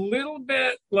was a little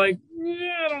bit like,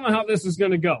 I don't know how this is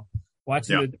going to go.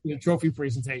 Watching the trophy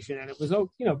presentation, and it was,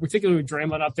 particularly with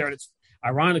Draymond up there. And it's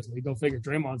ironically, go figure,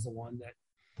 Draymond's the one that,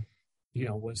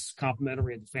 was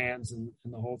complimentary of the fans and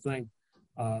the whole thing.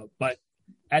 But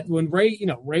when Ray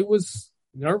was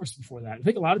nervous before that. I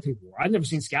think a lot of people were. I'd never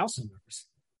seen Scal so nervous,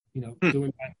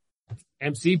 doing that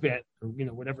MC bit or,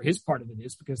 whatever his part of it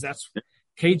is, because that's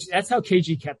how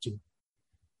KG kept you,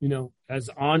 as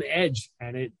on edge,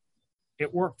 and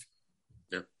it worked.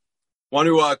 Want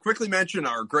to quickly mention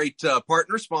our great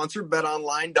partner sponsor,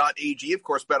 betonline.ag. Of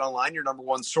course, BetOnline, your number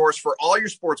one source for all your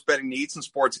sports betting needs and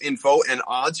sports info and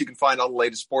odds. You can find all the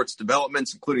latest sports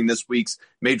developments, including this week's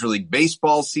Major League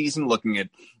Baseball season, looking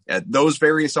at those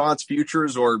various odds,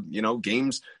 futures, or,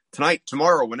 games tonight,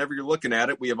 tomorrow, whenever you're looking at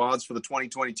it. We have odds for the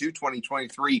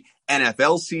 2022-2023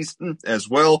 NFL season as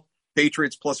well.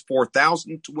 Patriots plus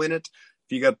 4,000 to win it.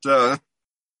 If you got, a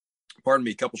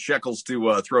couple shekels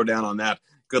to throw down on that,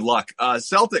 good luck.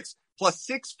 Celtics plus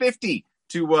 650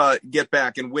 to get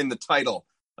back and win the title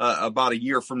about a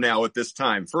year from now at this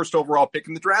time. First overall pick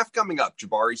in the draft coming up,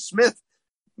 Jabari Smith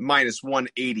minus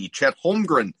 180, Chet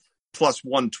Holmgren plus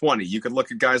 120. You could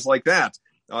look at guys like that.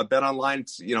 BetOnline,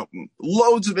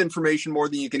 loads of information, more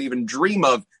than you can even dream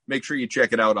of. Make sure you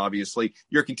check it out, obviously.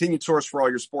 Your continued source for all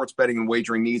your sports betting and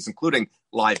wagering needs, including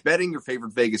live betting, your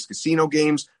favorite Vegas casino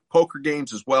games, poker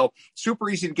games as well. Super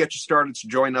easy to get you started, so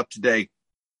join up today.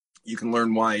 You can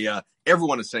learn why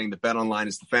everyone is saying that BetOnline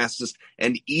is the fastest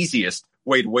and easiest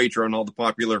way to wager on all the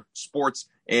popular sports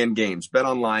and games.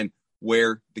 BetOnline,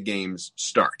 where the games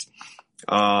start.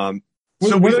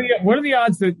 What are the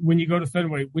odds that when you go to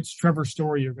Fenway, which Trevor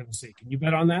Story you're going to see? Can you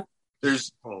bet on that?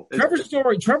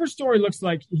 Trevor Story looks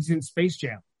like he's in Space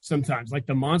Jam sometimes, like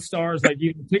the Monstars. Like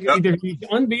either he's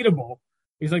unbeatable,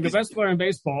 he's like the best player in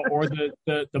baseball, or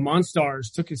the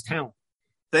Monstars took his talent.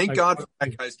 Thank God for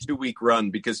that guy's 2-week run,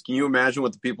 because can you imagine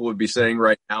what the people would be saying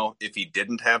right now if he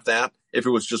didn't have that? If it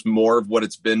was just more of what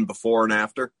it's been before and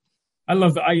after? I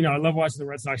love watching the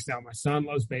Red Sox now. My son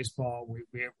loves baseball.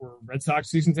 We're Red Sox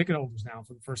season ticket holders now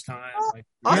for the first time.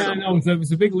 I know it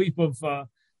was a big leap of.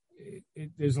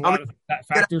 There's a lot of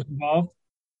factors involved.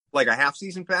 Like a half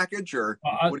season package, or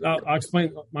I'll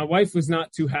explain. My wife was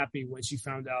not too happy when she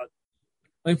found out.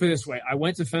 Let me put it this way: I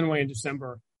went to Fenway in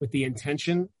December with the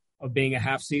intention of being a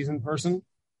half season person.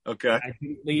 Okay, I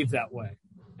didn't leave that way.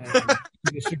 And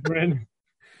the chagrin.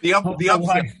 The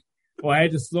upset. Well, I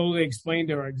had to slowly explain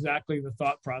to her exactly the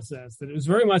thought process, that it was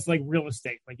very much like real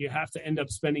estate. Like you have to end up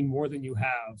spending more than you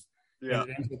have, and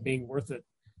it ends up being worth it.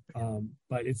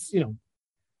 But it's,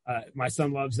 my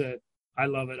son loves it. I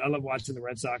love it. I love watching the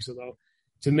Red Sox, although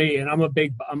to me, and I'm a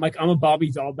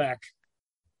Bobby Dahlbeck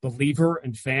believer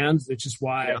and fans. It's just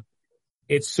why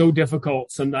it's so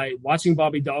difficult some night. Watching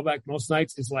Bobby Dahlbeck most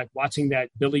nights is like watching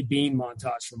that Billy Bean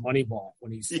montage from Moneyball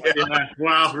when he's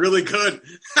wow, really good.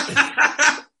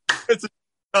 It's a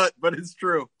cut, but it's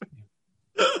true.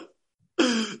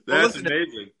 That's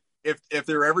amazing. If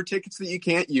there are ever tickets that you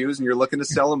can't use and you're looking to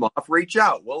sell them off, reach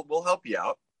out. We'll help you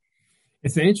out.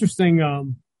 It's an interesting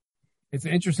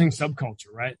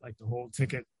subculture, right? Like the whole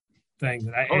ticket thing.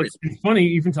 It's funny,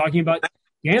 even talking about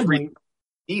gambling.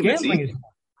 Gambling is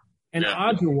an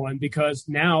odd one, because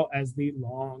now, as the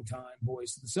long-time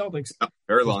voice of the Celtics,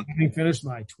 very long, having finished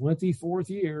my 24th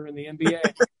year in the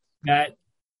NBA, that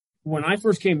when I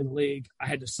first came in the league, I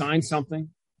had to sign something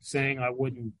saying I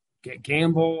wouldn't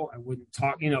gamble, I wouldn't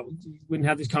talk, wouldn't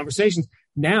have these conversations.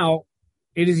 Now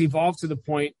it has evolved to the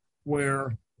point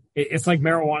where it's like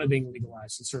marijuana being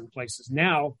legalized in certain places.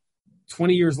 Now,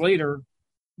 20 years later,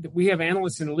 we have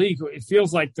analysts in the league who it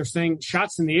feels like they're saying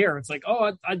shots in the air. It's like,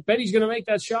 oh, I bet he's going to make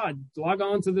that shot. Log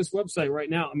on to this website right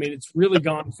now. I mean, it's really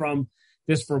gone from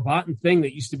this verboten thing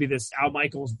that used to be this Al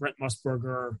Michaels, Brent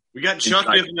Musburger. We got Chuck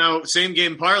with now same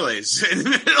game parlays in the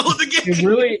middle of the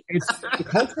game. The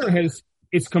culture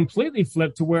it's completely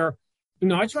flipped to where,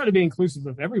 I try to be inclusive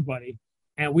of everybody.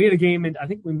 And we had a game, and I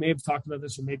think we may have talked about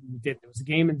this or maybe we didn't. It was a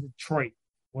game in Detroit,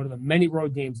 one of the many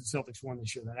road games the Celtics won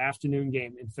this year, that afternoon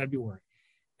game in February.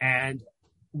 And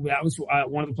that was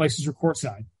one of the places were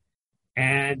courtside.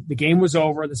 And the game was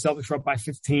over. The Celtics were up by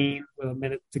 15 with a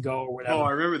minute to go or whatever. Oh,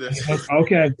 I remember this.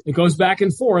 It goes back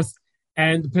and forth.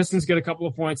 And the Pistons get a couple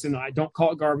of points. And I don't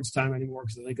call it garbage time anymore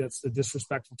because I think that's the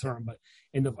disrespectful term. But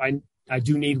I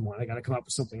do need one. I got to come up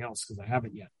with something else because I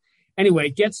haven't yet. Anyway,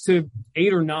 it gets to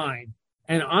 8 or 9.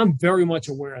 And I'm very much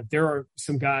aware that there are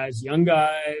some guys, young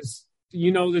guys,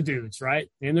 the dudes,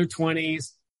 right? In their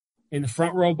 20s. In the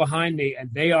front row behind me,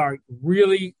 and they are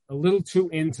really a little too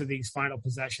into these final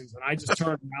possessions. And I just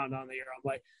turned around on the air. I'm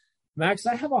like, Max,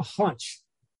 I have a hunch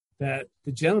that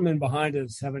the gentlemen behind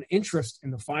us have an interest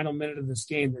in the final minute of this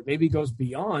game that maybe goes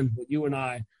beyond what you and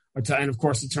I are. And of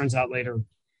course, it turns out later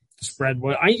the spread.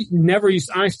 What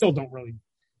I still don't really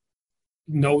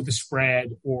know the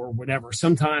spread or whatever.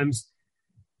 Sometimes,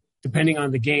 depending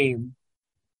on the game.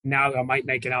 Now I might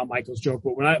make an Al Michaels joke,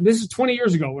 but this is 20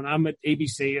 years ago when I'm at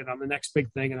ABC and I'm the next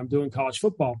big thing and I'm doing college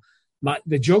football.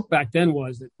 The joke back then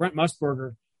was that Brent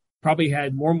Musburger probably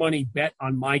had more money bet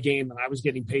on my game than I was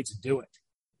getting paid to do it.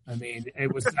 I mean,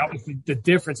 that was the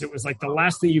difference. It was like the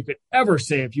last thing you could ever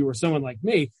say if you were someone like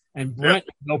me. And Brent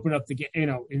would open up the game,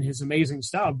 in his amazing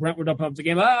style. Brent would open up the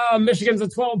game. Michigan's a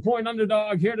 12-point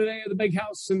underdog here today at the big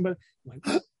house. And but I'm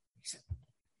like,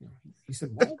 he said,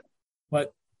 what?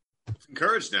 But it's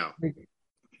encouraged now.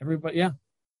 Everybody, yeah.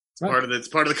 It's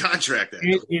part of the contract.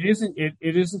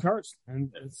 It is encouraged,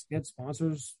 and it's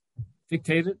sponsors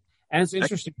dictate it. And it's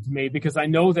interesting to me because I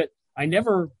know that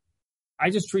I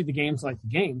just treat the games like the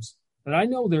games, but I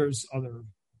know there's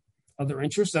other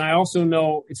interests, and I also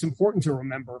know it's important to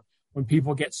remember when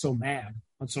people get so mad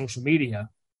on social media.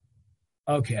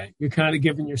 Okay, you're kind of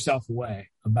giving yourself away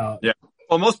about. Yeah.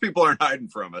 Well, most people aren't hiding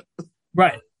from it,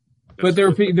 right? But there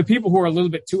are the people who are a little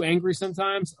bit too angry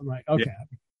sometimes. I'm like, okay,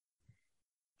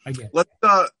 I get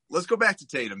it. Let's go back to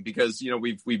Tatum because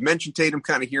we've mentioned Tatum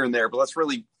kind of here and there, but let's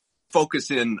really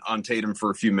focus in on Tatum for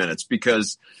a few minutes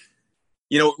because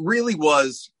it really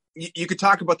was. You could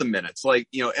talk about the minutes, like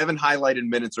Evan highlighted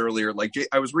minutes earlier. Like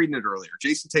I was reading it earlier.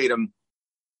 Jason Tatum,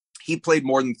 he played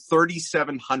more than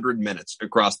 3,700 minutes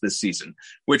across this season,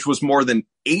 which was more than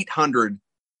 800.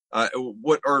 It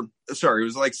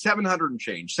was like 700 and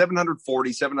change,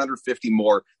 740, 750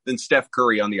 more than Steph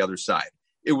Curry on the other side.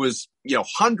 It was,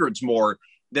 hundreds more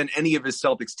than any of his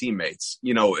Celtics teammates,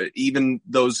 even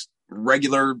those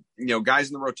regular, guys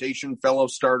in the rotation, fellow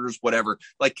starters, whatever.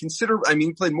 Like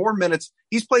he played more minutes.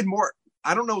 He's played more.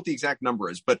 I don't know what the exact number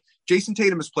is, but Jason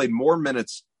Tatum has played more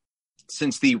minutes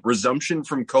since the resumption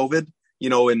from COVID, I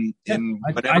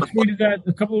tweeted that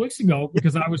a couple of weeks ago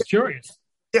because I was curious.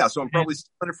 Yeah, so I'm probably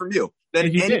stealing it from you. But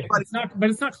it's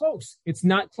not close. It's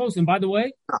not close. And by the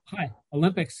way,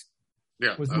 Olympics.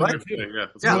 Yeah, was number 2.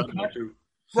 Yeah,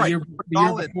 right. The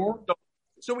year before.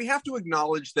 So we have to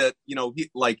acknowledge that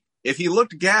if he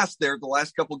looked gassed there the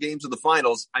last couple games of the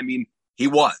finals, I mean he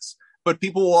was. But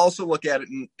people will also look at it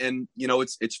and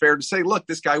it's fair to say, look,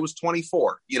 this guy was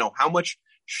 24. How much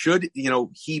should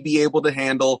he be able to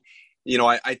handle?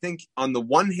 I think on the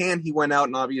one hand he went out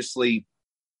and obviously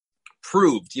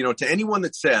proved, to anyone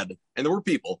that said, and there were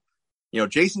people,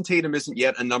 Jason Tatum isn't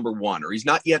yet a number one, or he's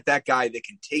not yet that guy that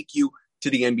can take you to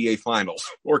the NBA finals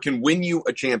or can win you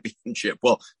a championship.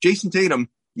 Well, Jason Tatum,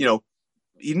 he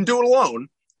didn't do it alone,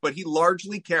 but he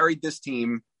largely carried this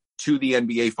team to the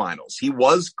NBA finals. He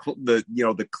was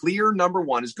the clear number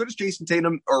one, as good as Jason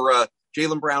Tatum or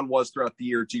Jaylen Brown was throughout the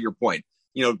year, to your point.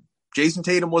 Jason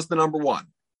Tatum was the number one.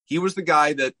 He was the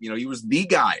guy that, he was the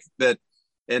guy that,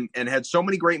 and had so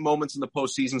many great moments in the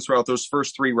postseason throughout those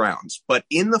first 3 rounds. But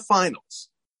in the finals,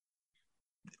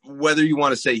 whether you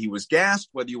want to say he was gassed,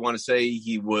 whether you want to say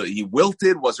he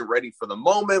wilted, wasn't ready for the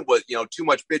moment, was too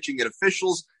much bitching at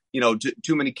officials,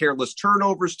 too many careless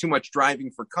turnovers, too much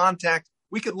driving for contact.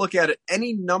 We could look at it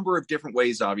any number of different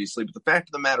ways, obviously. But the fact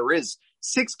of the matter is,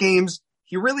 6 games,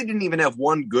 he really didn't even have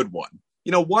one good one.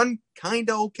 One kind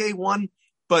of okay one,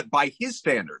 but by his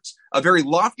standards, a very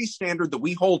lofty standard that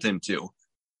we hold him to,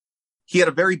 he had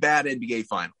a very bad NBA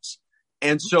finals.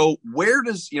 And so where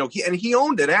does, he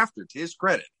owned it after, to his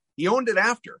credit. He owned it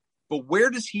after. But where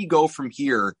does he go from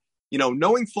here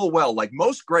knowing full well, like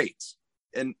most greats,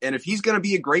 and if he's going to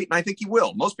be a great, and I think he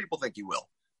will, most people think he will,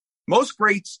 most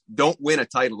greats don't win a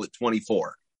title at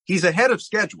 24. He's ahead of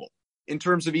schedule in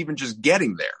terms of even just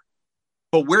getting there.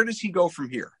 But where does he go from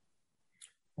here?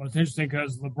 Well, it's interesting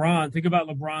because LeBron, think about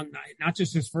LeBron, not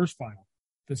just his first final,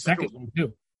 the second one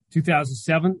too.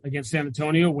 2007 against San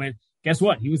Antonio, when guess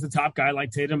what? He was the top guy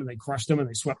like Tatum, and they crushed him and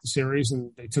they swept the series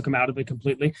and they took him out of it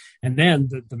completely. And then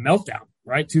the meltdown,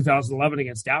 right? 2011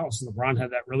 against Dallas, and LeBron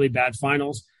had that really bad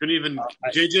finals. Couldn't even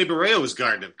JJ Barea was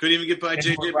guarding him. Couldn't even get by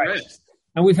JJ Barea.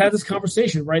 And we've had this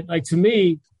conversation, right? Like, to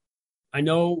me, I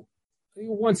know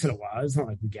once in a while, it's not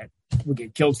like we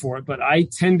get killed for it, but I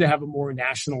tend to have a more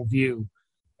national view,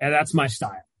 and that's my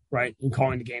style, right, in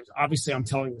calling the games. Obviously, I'm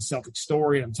telling the Celtics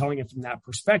story, I'm telling it from that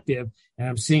perspective, and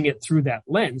I'm seeing it through that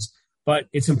lens, but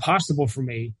it's impossible for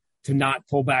me to not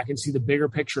pull back and see the bigger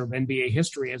picture of NBA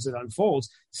history as it unfolds,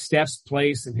 Steph's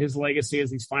place and his legacy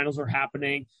as these finals are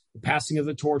happening, the passing of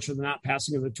the torch or the not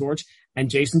passing of the torch, and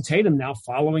Jason Tatum now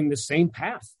following the same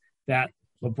path that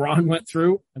LeBron went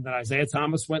through, and that Isaiah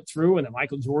Thomas went through, and that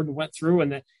Michael Jordan went through,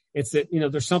 and that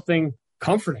there's something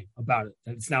comforting about it,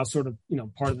 that it's now sort of,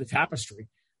 part of the tapestry.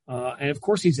 And of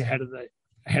course he's ahead of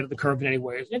the curve in any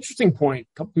way. It's an interesting point.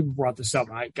 A couple people brought this up,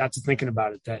 and I got to thinking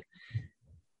about it, that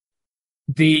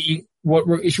you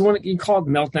can call it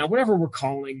meltdown, whatever we're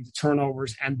calling the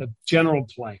turnovers and the general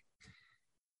play.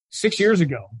 6 years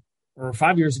ago, or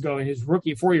 5 years ago,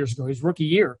 4 years ago, his rookie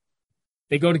year,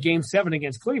 they go to Game 7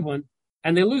 against Cleveland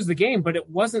and they lose the game, but it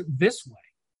wasn't this way.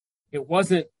 It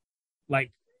wasn't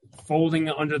like folding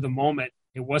under the moment.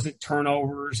 It wasn't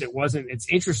turnovers. It's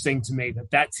interesting to me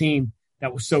that team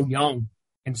that was so young,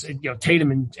 and Tatum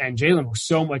and Jalen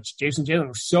were Jason Jalen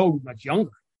were so much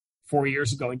younger 4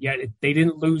 years ago, and yet they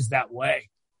didn't lose that way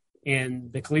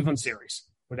in the Cleveland series.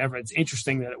 Whatever. It's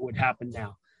interesting that it would happen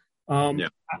now.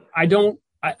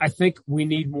 I think we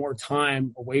need more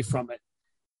time away from it.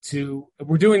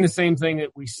 We're doing the same thing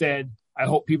that we said I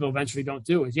hope people eventually don't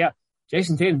do is,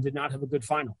 Jason Tatum did not have a good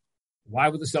final. Why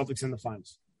were the Celtics in the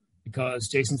finals? Because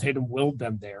Jason Tatum willed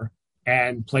them there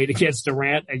and played against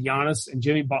Durant and Giannis and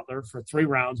Jimmy Butler for 3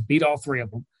 rounds, beat all 3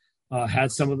 of them,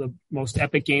 had some of the most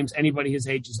epic games anybody his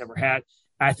age has ever had.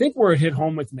 I think where it hit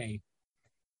home with me,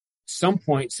 some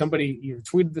point somebody either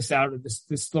tweeted this out or this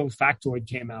little factoid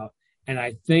came out, and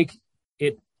I think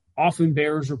it often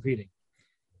bears repeating.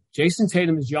 Jason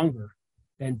Tatum is younger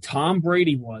than Tom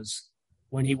Brady was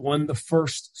when he won the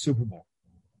first Super Bowl.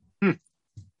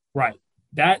 Right.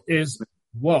 That is,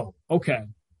 whoa, okay.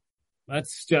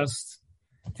 Let's just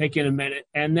take in a minute.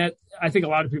 And that, I think a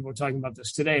lot of people are talking about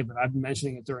this today, but I've been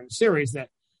mentioning it during the series, that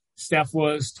Steph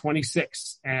was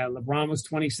 26 and LeBron was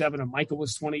 27 and Michael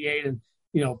was 28. And,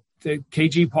 the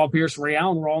KG, Paul Pierce, Ray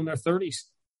Allen were all in their 30s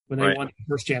when they won the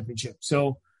first championship.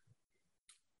 So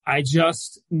I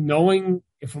just, knowing,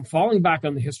 if I'm falling back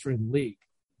on the history of the league,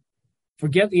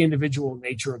 forget the individual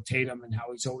nature of Tatum and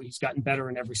how he's gotten better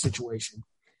in every situation,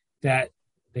 that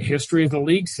the history of the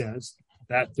league says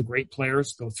that the great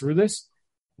players go through this,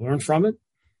 learn from it,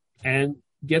 and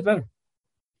get better.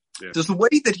 Yeah. Does the way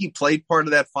that he played part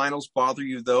of that finals bother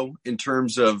you, though, in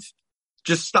terms of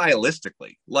just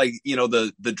stylistically? Like,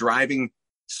 the driving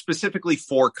specifically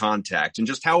for contact and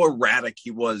just how erratic he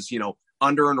was,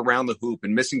 under and around the hoop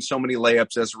and missing so many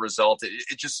layups as a result.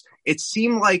 It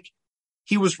seemed like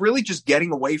he was really just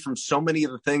getting away from so many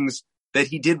of the things that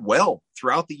he did well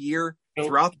throughout the year,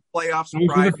 throughout the playoffs. Those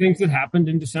are the things that happened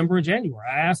in December and January.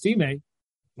 I asked Ime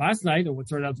last night, and what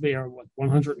turned out to be our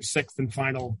 106th and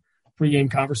final pregame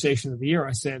conversation of the year.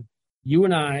 I said, you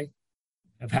and I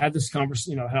have had this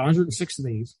conversation, had 106 of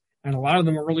these, and a lot of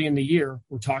them early in the year,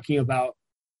 we're talking about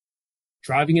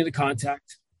driving into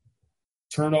contact,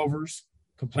 turnovers,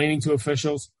 complaining to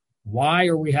officials. Why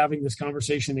are we having this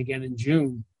conversation again in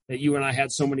June that you and I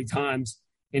had so many times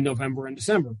in November and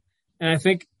December? And I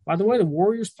think, by the way, the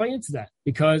Warriors play into that,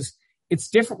 because it's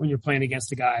different when you're playing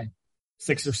against a guy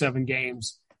 6 or 7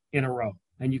 games in a row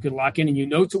and you can lock in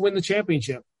and to win the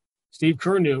championship. Steve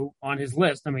Kerr knew on his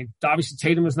list. I mean, obviously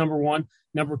Tatum is number 1.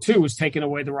 Number 2 was taking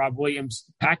away the Rob Williams,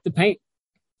 pack the paint.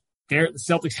 The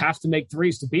Celtics have to make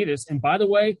threes to beat us. And by the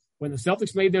way, when the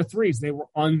Celtics made their threes, they were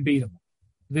unbeatable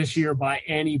this year by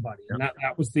anybody. And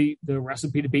that was the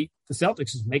recipe to beat the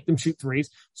Celtics, is make them shoot threes.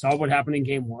 Saw what happened in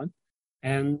game 1.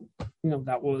 And,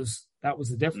 that was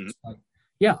the difference. But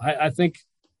yeah, I think,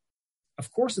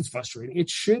 of course it's frustrating. It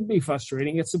should be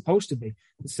frustrating. It's supposed to be.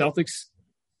 The Celtics,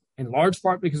 in large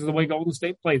part because of the way Golden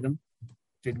State played them,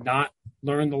 did not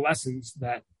learn the lessons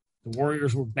that the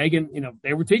Warriors were begging,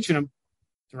 they were teaching them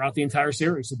throughout the entire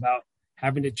series about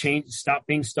having to change, stop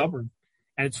being stubborn.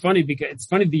 And it's funny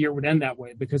the year would end that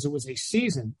way because it was a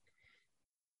season,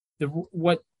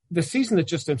 the season that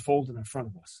just unfolded in front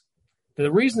of us.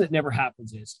 The reason it never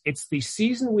happens is it's the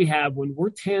season we have when we're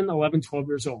 10, 11, 12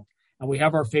 years old and we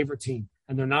have our favorite team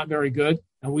and they're not very good.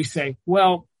 And we say,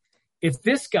 well, if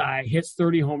this guy hits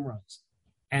 30 home runs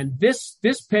and this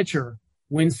pitcher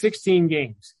wins 16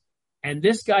 games and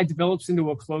this guy develops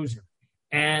into a closer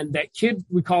and that kid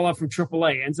we call up from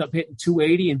AAA ends up hitting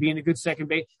 280 and being a good second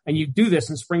base, and you do this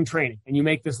in spring training and you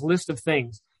make this list of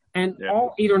things and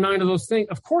all 8 or 9 of those things,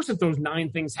 of course, if those 9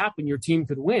 things happen, your team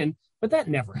could win, but that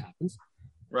never happens.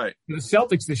 Right. The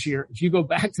Celtics this year, if you go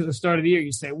back to the start of the year,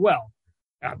 you say, well,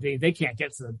 they can't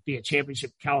get to be a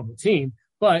championship caliber team.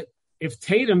 But if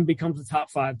Tatum becomes a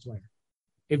top 5 player,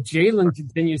 if Jalen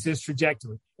continues his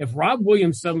trajectory, if Rob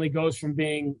Williams suddenly goes from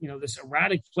being, this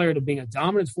erratic player to being a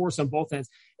dominant force on both ends,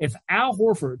 if Al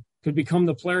Horford could become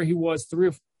the player he was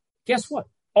guess what?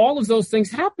 All of those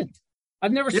things happened.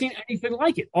 I've never seen anything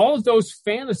like it. All of those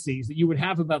fantasies that you would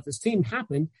have about this team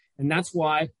happened. And that's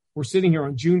why we're sitting here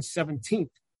on June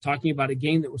 17th talking about a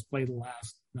game that was played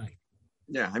last night.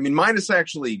 Yeah, I mean, mine is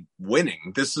actually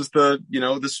winning. This is the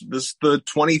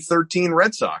 2013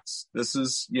 Red Sox. This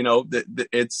is,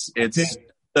 it's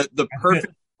the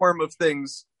perfect form of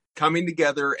things coming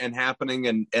together and happening,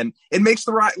 and it makes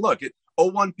the right look.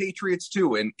 0-1 Patriots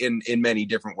too, in many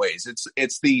different ways.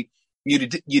 It's the you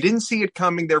didn't see it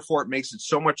coming, therefore it makes it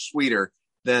so much sweeter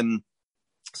than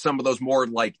some of those more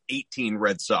like 18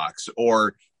 Red Sox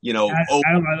or.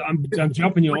 I'm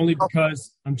jumping you only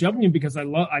because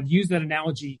I've used that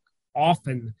analogy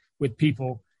often with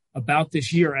people about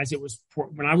this year as it was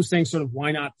when I was saying sort of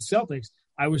why not the Celtics.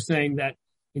 I was saying that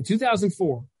in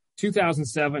 2004,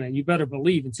 2007, and you better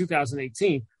believe in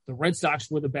 2018, the Red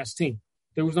Sox were the best team.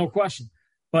 There was no question,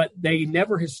 but they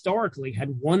never historically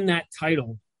had won that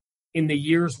title in the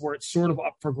years where it's sort of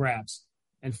up for grabs.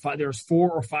 And there's 4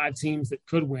 or 5 teams that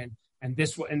could win. And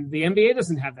the NBA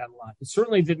doesn't have that a lot. It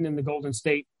certainly didn't in the Golden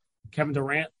State Kevin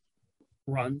Durant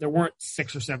run. There weren't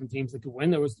 6 or 7 teams that could win.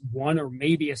 There was 1 or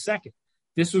maybe a second.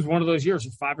 This was one of those years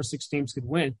where 5 or 6 teams could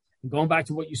win. And going back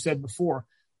to what you said before,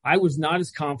 I was not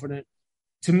as confident.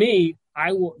 To me,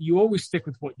 you always stick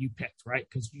with what you picked, right?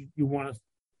 Because you want to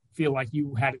feel like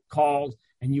you had it called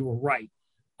and you were right.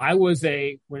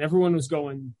 When everyone was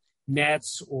going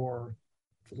Nets or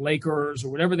Lakers or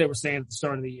whatever they were saying at the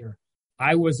start of the year,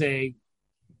 I was a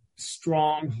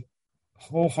strong,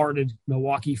 wholehearted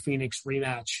Milwaukee Phoenix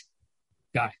rematch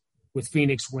guy with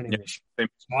Phoenix winning this year.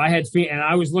 So I had and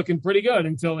I was looking pretty good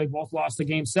until they both lost the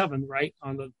game 7, right,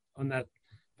 on that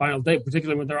final day,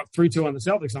 particularly when they're up 3-2 on the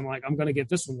Celtics. I'm like, I'm going to get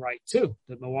this one right too,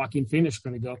 that Milwaukee and Phoenix are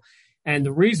going to go. And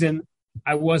the reason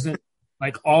I wasn't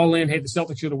like all in, hey, the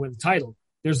Celtics should have won the title.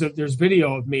 There's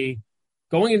video of me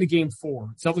going into game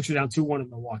 4. Celtics are down 2-1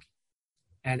 in Milwaukee.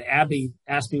 And Abby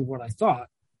asked me what I thought.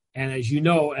 And as you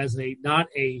know, as not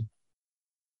a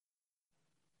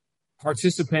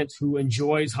participant who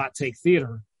enjoys hot take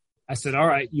theater, I said, all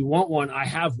right, you want one? I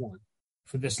have one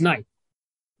for this night.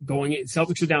 Going in,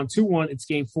 Celtics are down 2-1. It's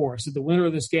game 4. I said, the winner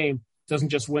of this game doesn't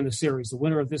just win the series. The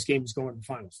winner of this game is going to the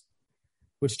finals,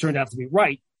 which turned out to be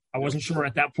right. I wasn't sure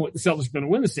at that point the Celtics were going to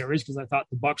win the series because I thought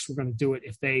the Bucks were going to do it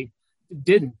if they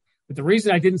didn't. But the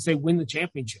reason I didn't say win the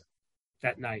championship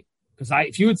that night, because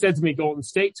if you had said to me Golden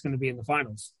State's going to be in the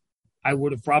finals, I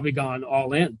would have probably gone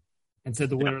all in and said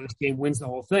the winner of this game wins the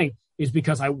whole thing, is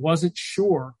because I wasn't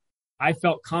sure. I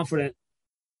felt confident,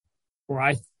 or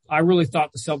I really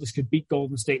thought the Celtics could beat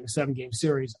Golden State in a 7-game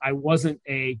series. I wasn't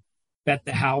a bet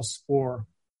the house or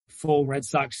full Red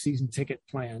Sox season ticket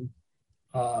plan,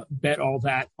 bet all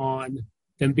that on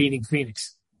them beating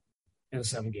Phoenix in a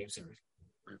 7-game series.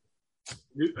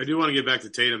 I do want to get back to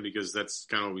Tatum because that's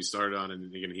kind of what we started on.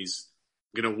 And again, he's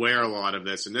going to wear a lot of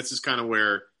this. And this is kind of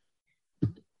where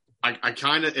I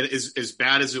kind of, as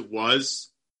bad as it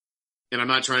was, and I'm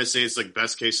not trying to say it's like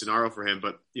best case scenario for him,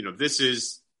 but, this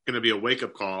is going to be a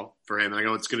wake-up call for him. And I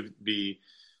know it's going to be,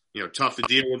 tough to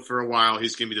deal with for a while.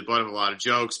 He's going to be the butt of a lot of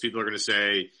jokes. People are going to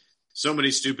say so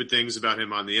many stupid things about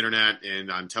him on the internet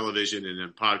and on television and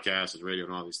on podcasts and radio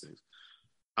and all these things.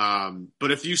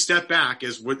 But if you step back,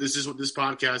 this is what this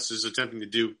podcast is attempting to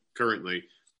do currently,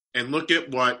 and look at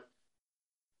what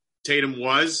Tatum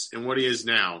was and what he is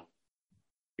now,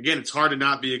 again, it's hard to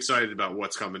not be excited about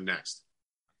what's coming next.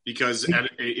 Because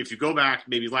if you go back,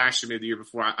 maybe last year, maybe the year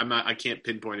before, I can't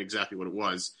pinpoint exactly what it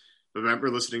was. But I remember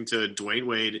listening to Dwayne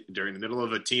Wade during the middle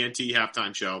of a TNT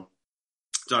halftime show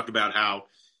talk about how,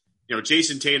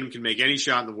 Jason Tatum can make any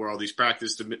shot in the world. He's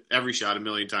practiced every shot a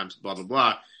million times, blah, blah,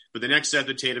 blah. But the next step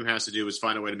that Tatum has to do is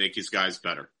find a way to make his guys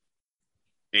better.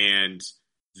 And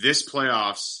this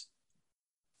playoffs,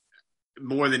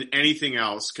 more than anything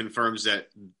else confirms that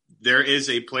there is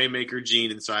a playmaker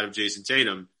gene inside of Jason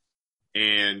Tatum,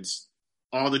 and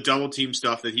all the double team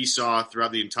stuff that he saw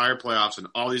throughout the entire playoffs and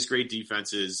all these great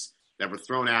defenses that were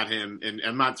thrown at him. And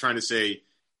I'm not trying to say,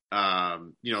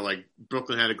 like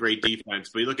Brooklyn had a great defense,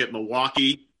 but you look at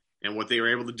Milwaukee and what they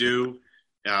were able to do,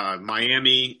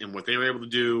 Miami and what they were able to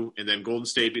do, and then Golden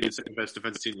State being the second best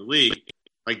defensive team in the league.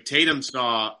 Like Tatum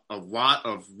saw a lot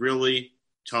of really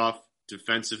tough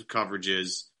defensive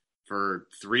coverages for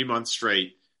 3 months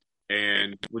straight.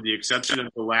 And with the exception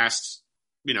of the last,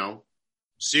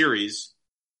 series,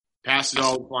 passed it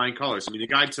all with flying colors. I mean, the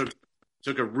guy took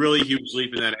a really huge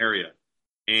leap in that area.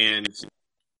 And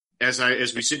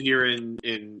as we sit here and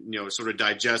sort of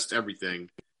digest everything,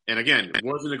 and again, it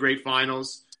wasn't a great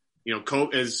finals.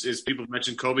 Kobe, as people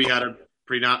mentioned, Kobe had a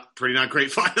pretty not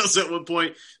great finals at one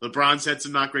point. LeBron's had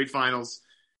some not great finals.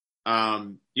 By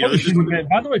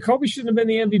the way, Kobe shouldn't have been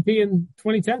the MVP in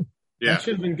 2010. Yeah, that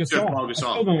should have been Gasol.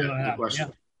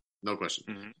 No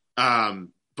question. Mm-hmm.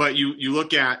 But you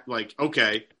look at like,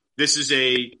 okay, this is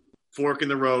a fork in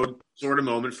the road sort of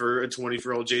moment for a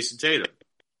 24-year-old Jason Tatum.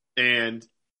 And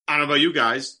I don't know about you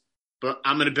guys, but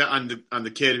I'm going to bet on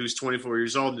the kid who's 24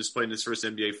 years old and just played in his first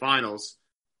NBA Finals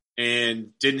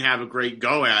and didn't have a great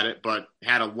go at it, but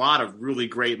had a lot of really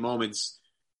great moments,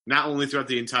 not only throughout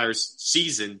the entire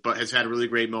season, but has had really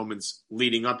great moments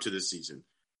leading up to this season.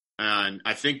 And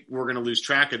I think we're going to lose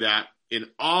track of that in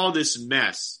all this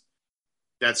mess.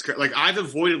 That's like I've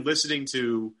avoided listening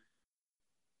to.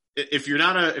 If you're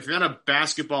not a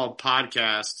basketball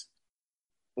podcast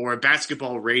or a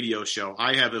basketball radio show,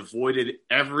 I have avoided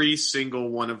every single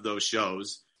one of those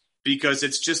shows because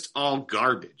it's just all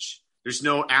garbage. There's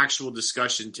no actual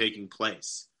discussion taking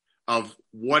place of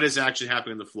what is actually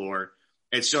happening on the floor.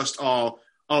 It's just all,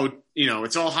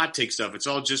 it's all hot take stuff. It's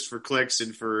all just for clicks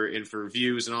and for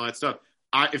views and all that stuff.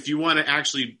 If you want to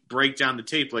actually break down the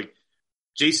tape, like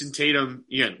Jason Tatum,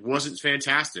 wasn't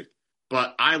fantastic,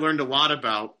 but I learned a lot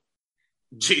about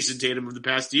Jason Tatum of the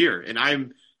past year, and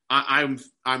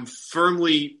I'm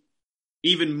firmly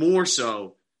even more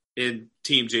so in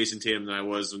Team Jason Tatum than I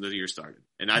was when the year started.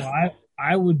 And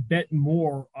I would bet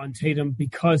more on Tatum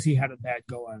because he had a bad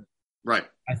go at it. Right.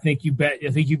 I think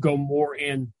you go more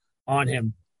in on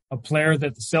him. A player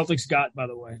that the Celtics got, by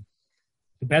the way,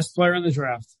 the best player in the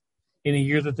draft in a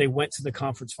year that they went to the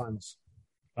conference finals.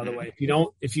 By the way,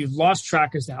 if you've lost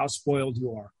track as to how spoiled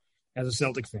you are as a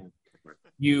Celtic fan,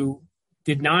 you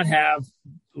did not have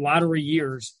lottery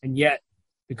years, and yet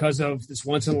because of this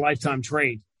once in a lifetime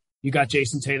trade, you got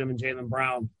Jason Tatum and Jaylen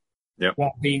Brown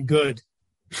while being good,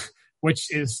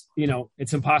 which is,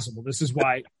 it's impossible. This is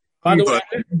why, by the way,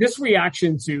 this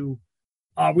reaction to,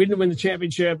 we didn't win the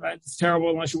championship. It's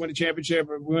terrible unless you win a championship.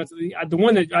 Or we went to the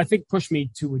one that I think pushed me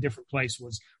to a different place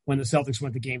was when the Celtics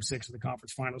went to Game 6 of the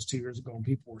conference finals 2 years ago, and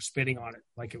people were spitting on it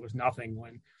like it was nothing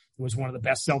when it was one of the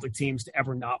best Celtic teams to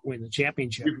ever not win the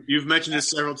championship. You've mentioned this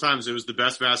several times. It was the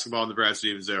best basketball in the Brad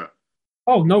Stevens era.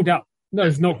 Oh, no doubt. No,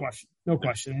 there's no question. No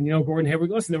question. And, Gordon Hayward,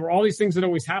 listen, there were all these things that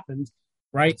always happened,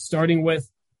 right? Starting with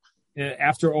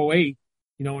after 08.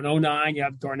 In 09, you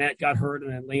have Garnett got hurt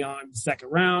and then Leon in the second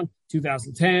round.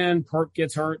 2010, Perk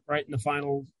gets hurt right in the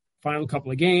final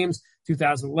couple of games.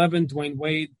 2011, Dwayne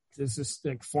Wade does this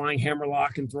flying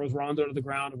hammerlock and throws Rondo to the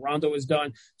ground, and Rondo is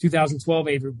done. 2012,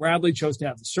 Avery Bradley chose to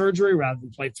have the surgery rather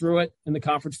than play through it in the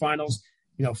conference finals.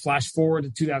 Flash forward to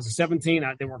 2017,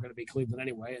 they weren't going to be Cleveland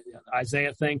anyway.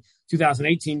 Isaiah thing.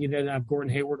 2018, you didn't have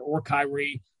Gordon Hayward or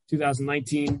Kyrie.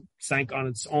 2019 sank on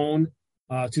its own.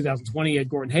 2020, you had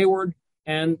Gordon Hayward.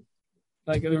 And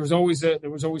there was always a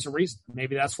reason.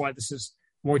 Maybe that's why this is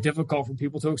more difficult for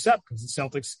people to accept, because the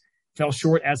Celtics fell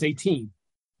short as a team.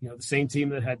 The same team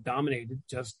that had dominated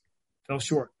just fell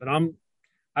short. But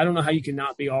I don't know how you can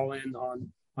not be all in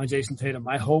on Jason Tatum.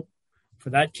 My hope for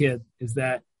that kid is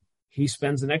that he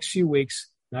spends the next few weeks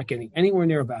not getting anywhere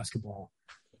near basketball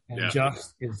and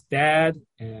just his dad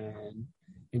and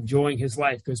enjoying his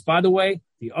life. Because, by the way,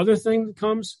 the other thing that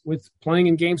comes with playing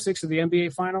in Game 6 of the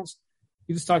NBA Finals,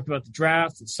 you just talked about the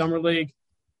draft, the summer league.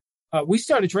 We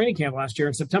started training camp last year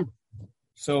in September,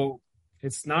 so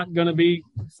it's not going to be.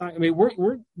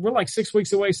 We're like 6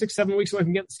 weeks away, 7 weeks away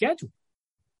from getting the schedule.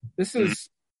 This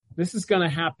is going to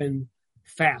happen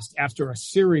fast after a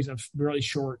series of really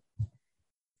short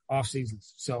off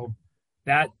seasons. So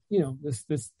that this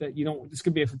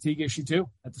could be a fatigue issue too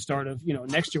at the start of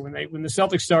next year when the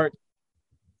Celtics start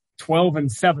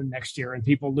 12-7 next year and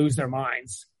people lose their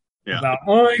minds. About,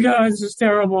 oh my God, this is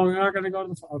terrible. We're not going to go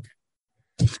to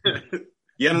the. Okay.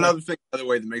 Yet another thing, by the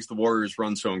way, that makes the Warriors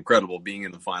run so incredible, being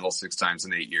in the final 6 times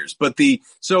in 8 years. But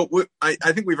I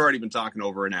think we've already been talking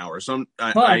over an hour. So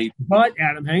but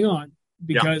Adam, hang on,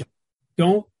 because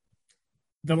the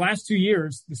last 2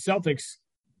 years, the Celtics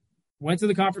went to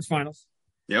the conference finals.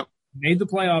 Yep. Made the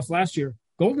playoffs last year.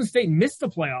 Golden State missed the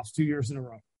playoffs 2 years in a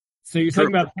row. So you're talking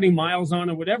about putting miles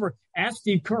on or whatever. Ask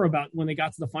Steve Kerr about when they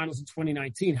got to the finals in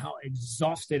 2019, how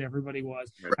exhausted everybody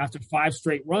was after 5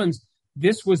 straight runs.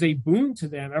 This was a boon to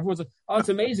them. Everyone's like, oh, it's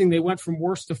amazing. They went from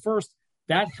worst to first.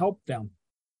 That helped them.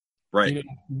 Right.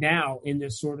 Now in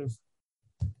this sort of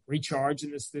recharge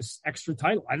and this extra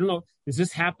title. I don't know. Does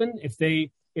this happen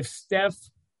if Steph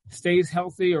stays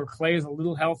healthy or Clay is a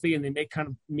little healthy and they make kind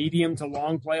of medium to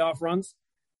long playoff runs,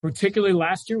 particularly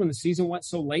last year when the season went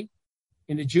so late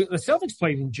into June? The Celtics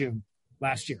played in June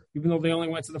last year, even though they only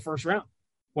went to the first round.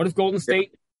 What if Golden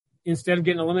State, instead of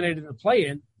getting eliminated in the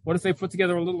play-in, what if they put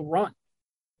together a little run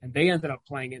and they ended up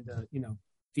playing into,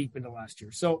 deep into last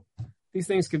year? So these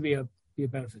things could be a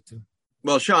benefit too.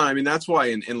 Well, Sean, I mean, that's why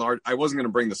in large, I wasn't going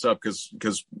to bring this up because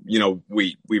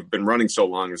we've been running so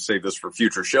long to save this for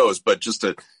future shows, but just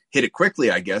to hit it quickly,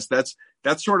 I guess that's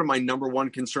sort of my number one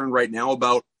concern right now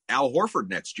about Al Horford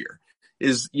next year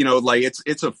is,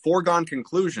 it's a foregone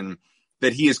conclusion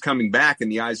that he is coming back in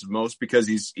the eyes of most because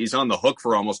he's on the hook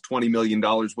for almost $20 million,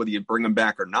 whether you bring him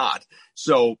back or not.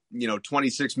 So,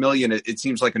 $26 million, it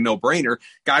seems like a no brainer.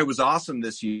 Guy was awesome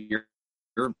this year.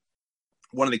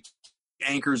 One of the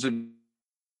anchors of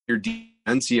your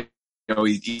defense. He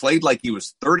played like he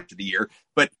was 30 to the year,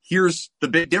 but here's the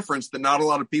big difference that not a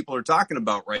lot of people are talking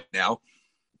about right now.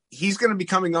 He's going to be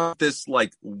coming off this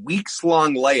like weeks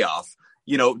long layoff,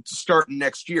 starting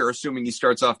next year, assuming he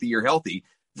starts off the year healthy,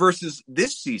 versus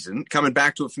this season coming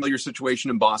back to a familiar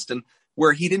situation in Boston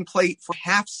where he didn't play for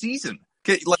half season.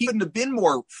 Like he couldn't have been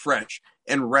more fresh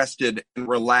and rested and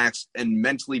relaxed and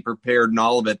mentally prepared and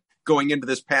all of it going into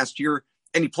this past year.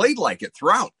 And he played like it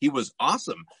throughout. He was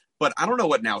awesome. But I don't know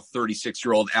what now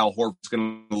 36-year-old Al Horford's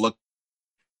going to look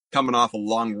coming off a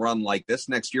long run like this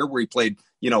next year where he played,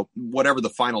 whatever the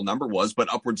final number was,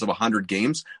 but upwards of 100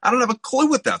 games. I don't have a clue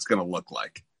what that's going to look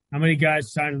like. How many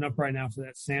guys signing up right now for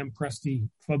that Sam Presti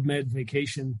Club Med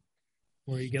vacation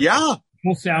where you get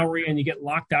full salary and you get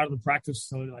locked out of the practice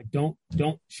facility? Like, don't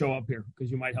show up here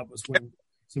because you might help us win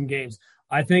some games.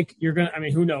 I think you're going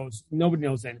to – who knows? Nobody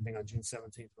knows anything on June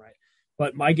 17th, right?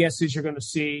 But my guess is you're going to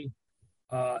see,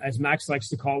 as Max likes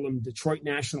to call them, Detroit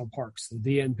National Parks, the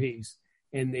DNPs.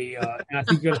 And I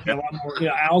think you're going to see a lot more.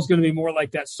 Al's going to be more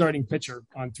like that starting pitcher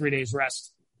on 3 days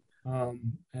rest.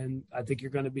 And I think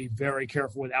you're going to be very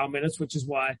careful with Al minutes, which is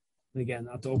why, again,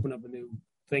 not to open up a new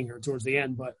thing here towards the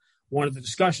end, but one of the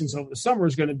discussions over the summer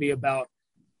is going to be about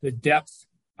the depth.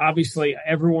 Obviously,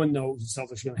 everyone knows the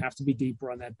Celtics are going to have to be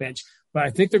deeper on that bench, but I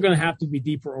think they're going to have to be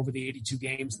deeper over the 82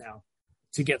 games now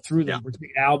to get through them.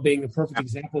 Yeah. Al being the perfect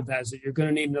example of that, is that you're going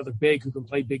to need another big who can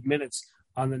play big minutes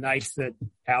on the nights that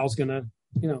Al's going to,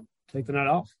 take the night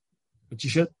off, but you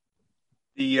should.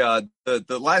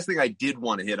 The last thing I did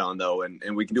want to hit on, though,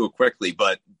 and we can do it quickly,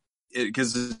 but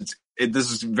because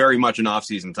this is very much an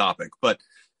off-season topic, but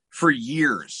for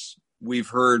years we've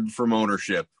heard from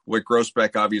ownership, Wick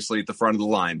Grossbeck obviously at the front of the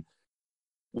line,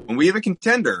 when we have a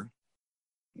contender,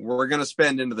 we're going to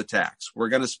spend into the tax. We're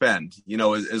going to spend,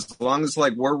 as long as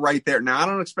we're right there. Now, I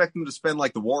don't expect them to spend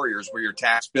like the Warriors where your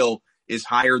tax bill is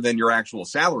higher than your actual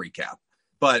salary cap,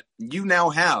 but you now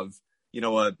have,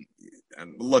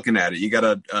 looking at it, you got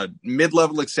a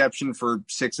mid-level exception for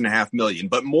 $6.5 million,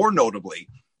 but more notably,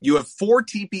 you have 4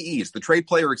 TPEs, the trade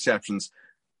player exceptions,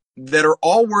 that are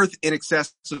all worth in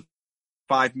excess of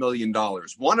 $5 million.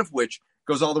 One of which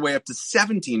goes all the way up to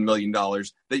 $17 million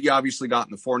that you obviously got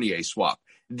in the Fournier swap.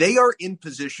 They are in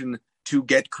position to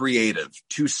get creative,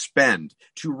 to spend,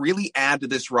 to really add to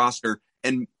this roster.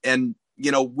 And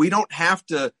we don't have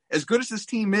to, as good as this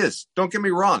team is, don't get me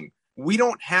wrong, we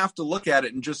don't have to look at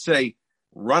it and just say,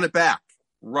 run it back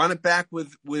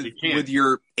with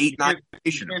your 8-9.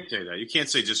 You can't say that. You can't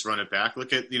say just run it back.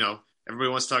 Look at, everybody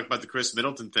wants to talk about the Chris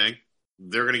Middleton thing.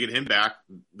 They're going to get him back.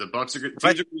 The Bucks are good.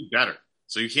 Teams are going to be better.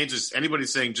 So you can't anybody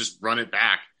saying just run it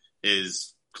back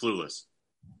is clueless.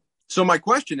 So my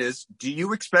question is, do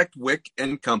you expect Wick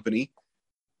and company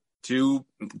to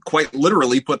quite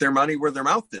literally put their money where their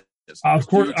mouth is? Of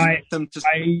course, I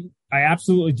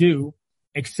absolutely do,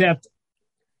 except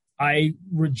I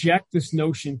reject this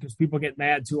notion because people get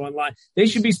mad too online. They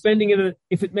should be spending it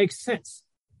if it makes sense,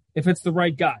 if it's the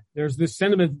right guy. There's this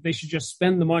sentiment that they should just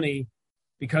spend the money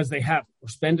because they have it, or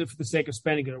spend it for the sake of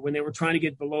spending it. Or when they were trying to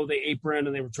get below the apron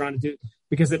and they were trying to do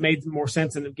because it made more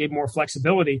sense and it gave more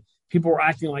flexibility, people were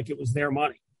acting like it was their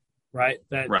money, right?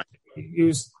 That It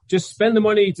was just spend the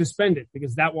money to spend it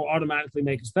because that will automatically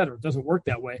make us better. It doesn't work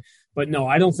that way. But no,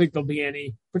 I don't think there'll be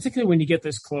any, particularly when you get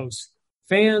this close.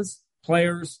 Fans,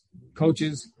 players,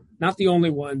 coaches, not the only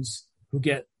ones who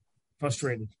get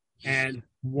frustrated and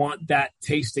want that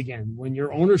taste again. When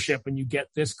you're ownership and you get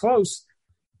this close,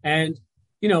 and,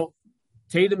 you know,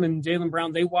 Tatum and Jaylen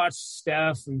Brown, they watch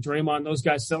Steph and Draymond, those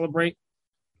guys celebrate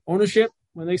ownership.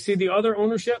 When they see the other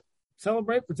ownership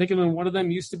celebrate, particularly when one of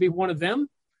them used to be one of them,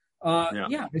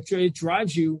 it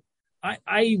drives you.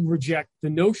 I reject the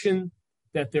notion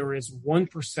that there is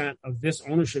 1% of this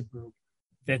ownership group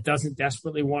that doesn't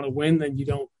desperately want to win. Then you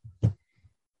don't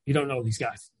know these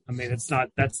guys. I mean,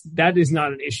 that is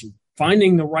not an issue.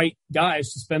 Finding the right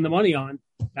guys to spend the money on,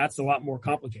 that's a lot more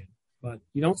complicated. But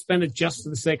you don't spend it just for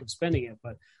the sake of spending it.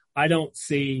 But I don't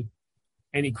see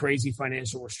any crazy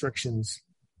financial restrictions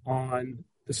on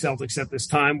the Celtics at this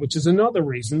time, which is another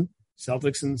reason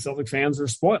Celtics and Celtic fans are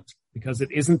spoiled, because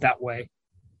it isn't that way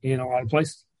in a lot of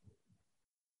places.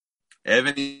 Have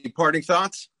any parting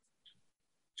thoughts?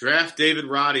 Draft David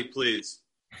Roddy, please.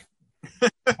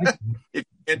 If you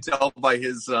can't tell by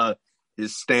his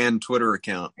Stan Twitter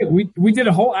account. We did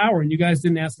a whole hour and you guys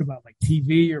didn't ask about like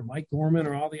TV or Mike Gorman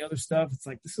or all the other stuff. It's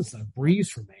like, this is a breeze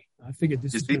for me. I figured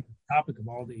this is the topic of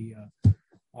all the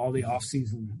off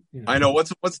season. You know. I know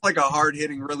what's like a hard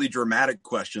hitting, really dramatic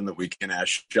question that we can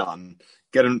ask Sean.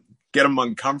 Get him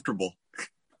uncomfortable.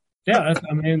 Yeah.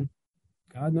 I mean,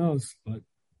 God knows, but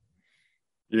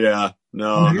yeah,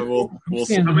 no, we'll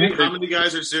see. How many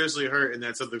guys are seriously hurt in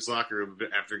that Celtics locker room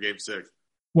after Game 6?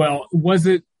 Well, was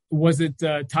it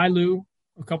Ty Lue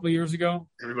a couple of years ago?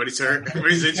 Everybody's hurt.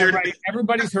 Everybody's injured. Right.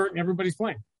 Everybody's hurt and everybody's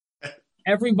playing.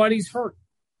 Everybody's hurt.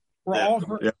 We're all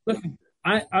hurt. Yeah. Listen,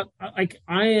 I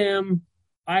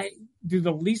do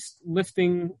the least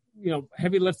lifting,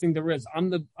 heavy lifting there is. I'm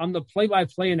the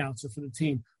play-by-play announcer for the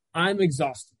team. I'm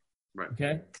exhausted. Right.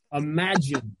 Okay.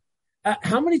 Imagine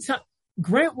how many times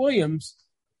Grant Williams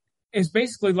has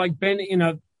basically like been in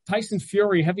a Tyson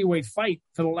Fury heavyweight fight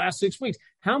for the last 6 weeks.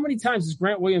 How many times has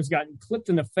Grant Williams gotten clipped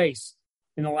in the face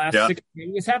in the last 6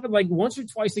 games? It's happened like once or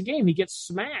twice a game. He gets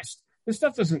smashed. This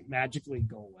stuff doesn't magically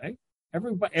go away.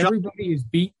 Everybody is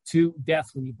beat to death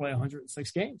when you play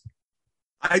 106 games.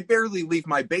 I barely leave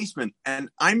my basement, and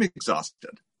I'm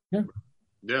exhausted.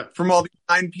 Yeah. From all the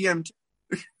 9 p.m.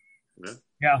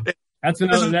 Yeah. That's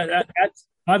another. That's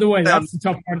by the way, that's the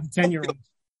tough part of the 10-year-old.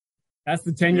 That's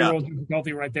the 10-year-old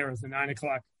difficulty right there. Is the 9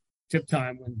 o'clock tip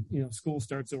time when school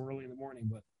starts so early in the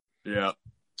morning. But yeah,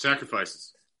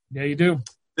 sacrifices. Yeah, you do.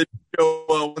 The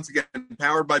show, once again,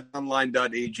 powered by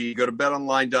betonline.ag. Go to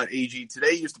betonline.ag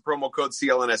today. Use the promo code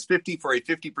CLNS50 for a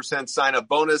 50% sign-up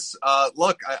bonus.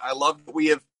 Look, I love that we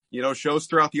have, shows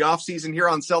throughout the offseason here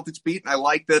on Celtics Beat, and I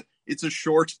like that it's a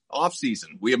short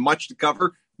offseason. We have much to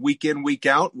cover week in, week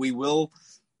out. We will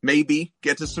maybe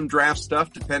get to some draft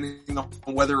stuff, depending on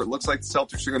whether it looks like the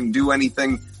Celtics are going to do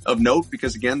anything of note,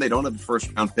 because, again, they don't have the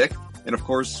first-round pick. And, of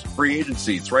course, free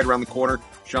agency. It's right around the corner.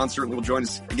 Sean certainly will join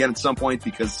us again at some point,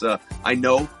 because I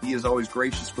know he is always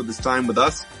gracious with his time with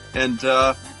us. And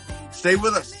stay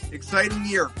with us. Exciting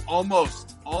year.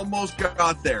 Almost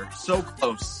got there. So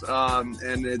close.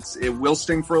 And it will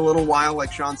sting for a little while,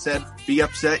 like Sean said. Be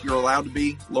upset. You're allowed to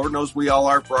be. Lord knows we all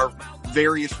are for our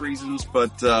various reasons.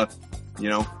 But, the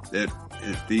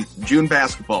June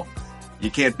basketball, you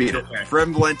can't beat it. For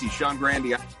Evan Valenti, Sean Grande,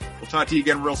 we'll talk to you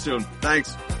again real soon.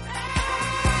 Thanks.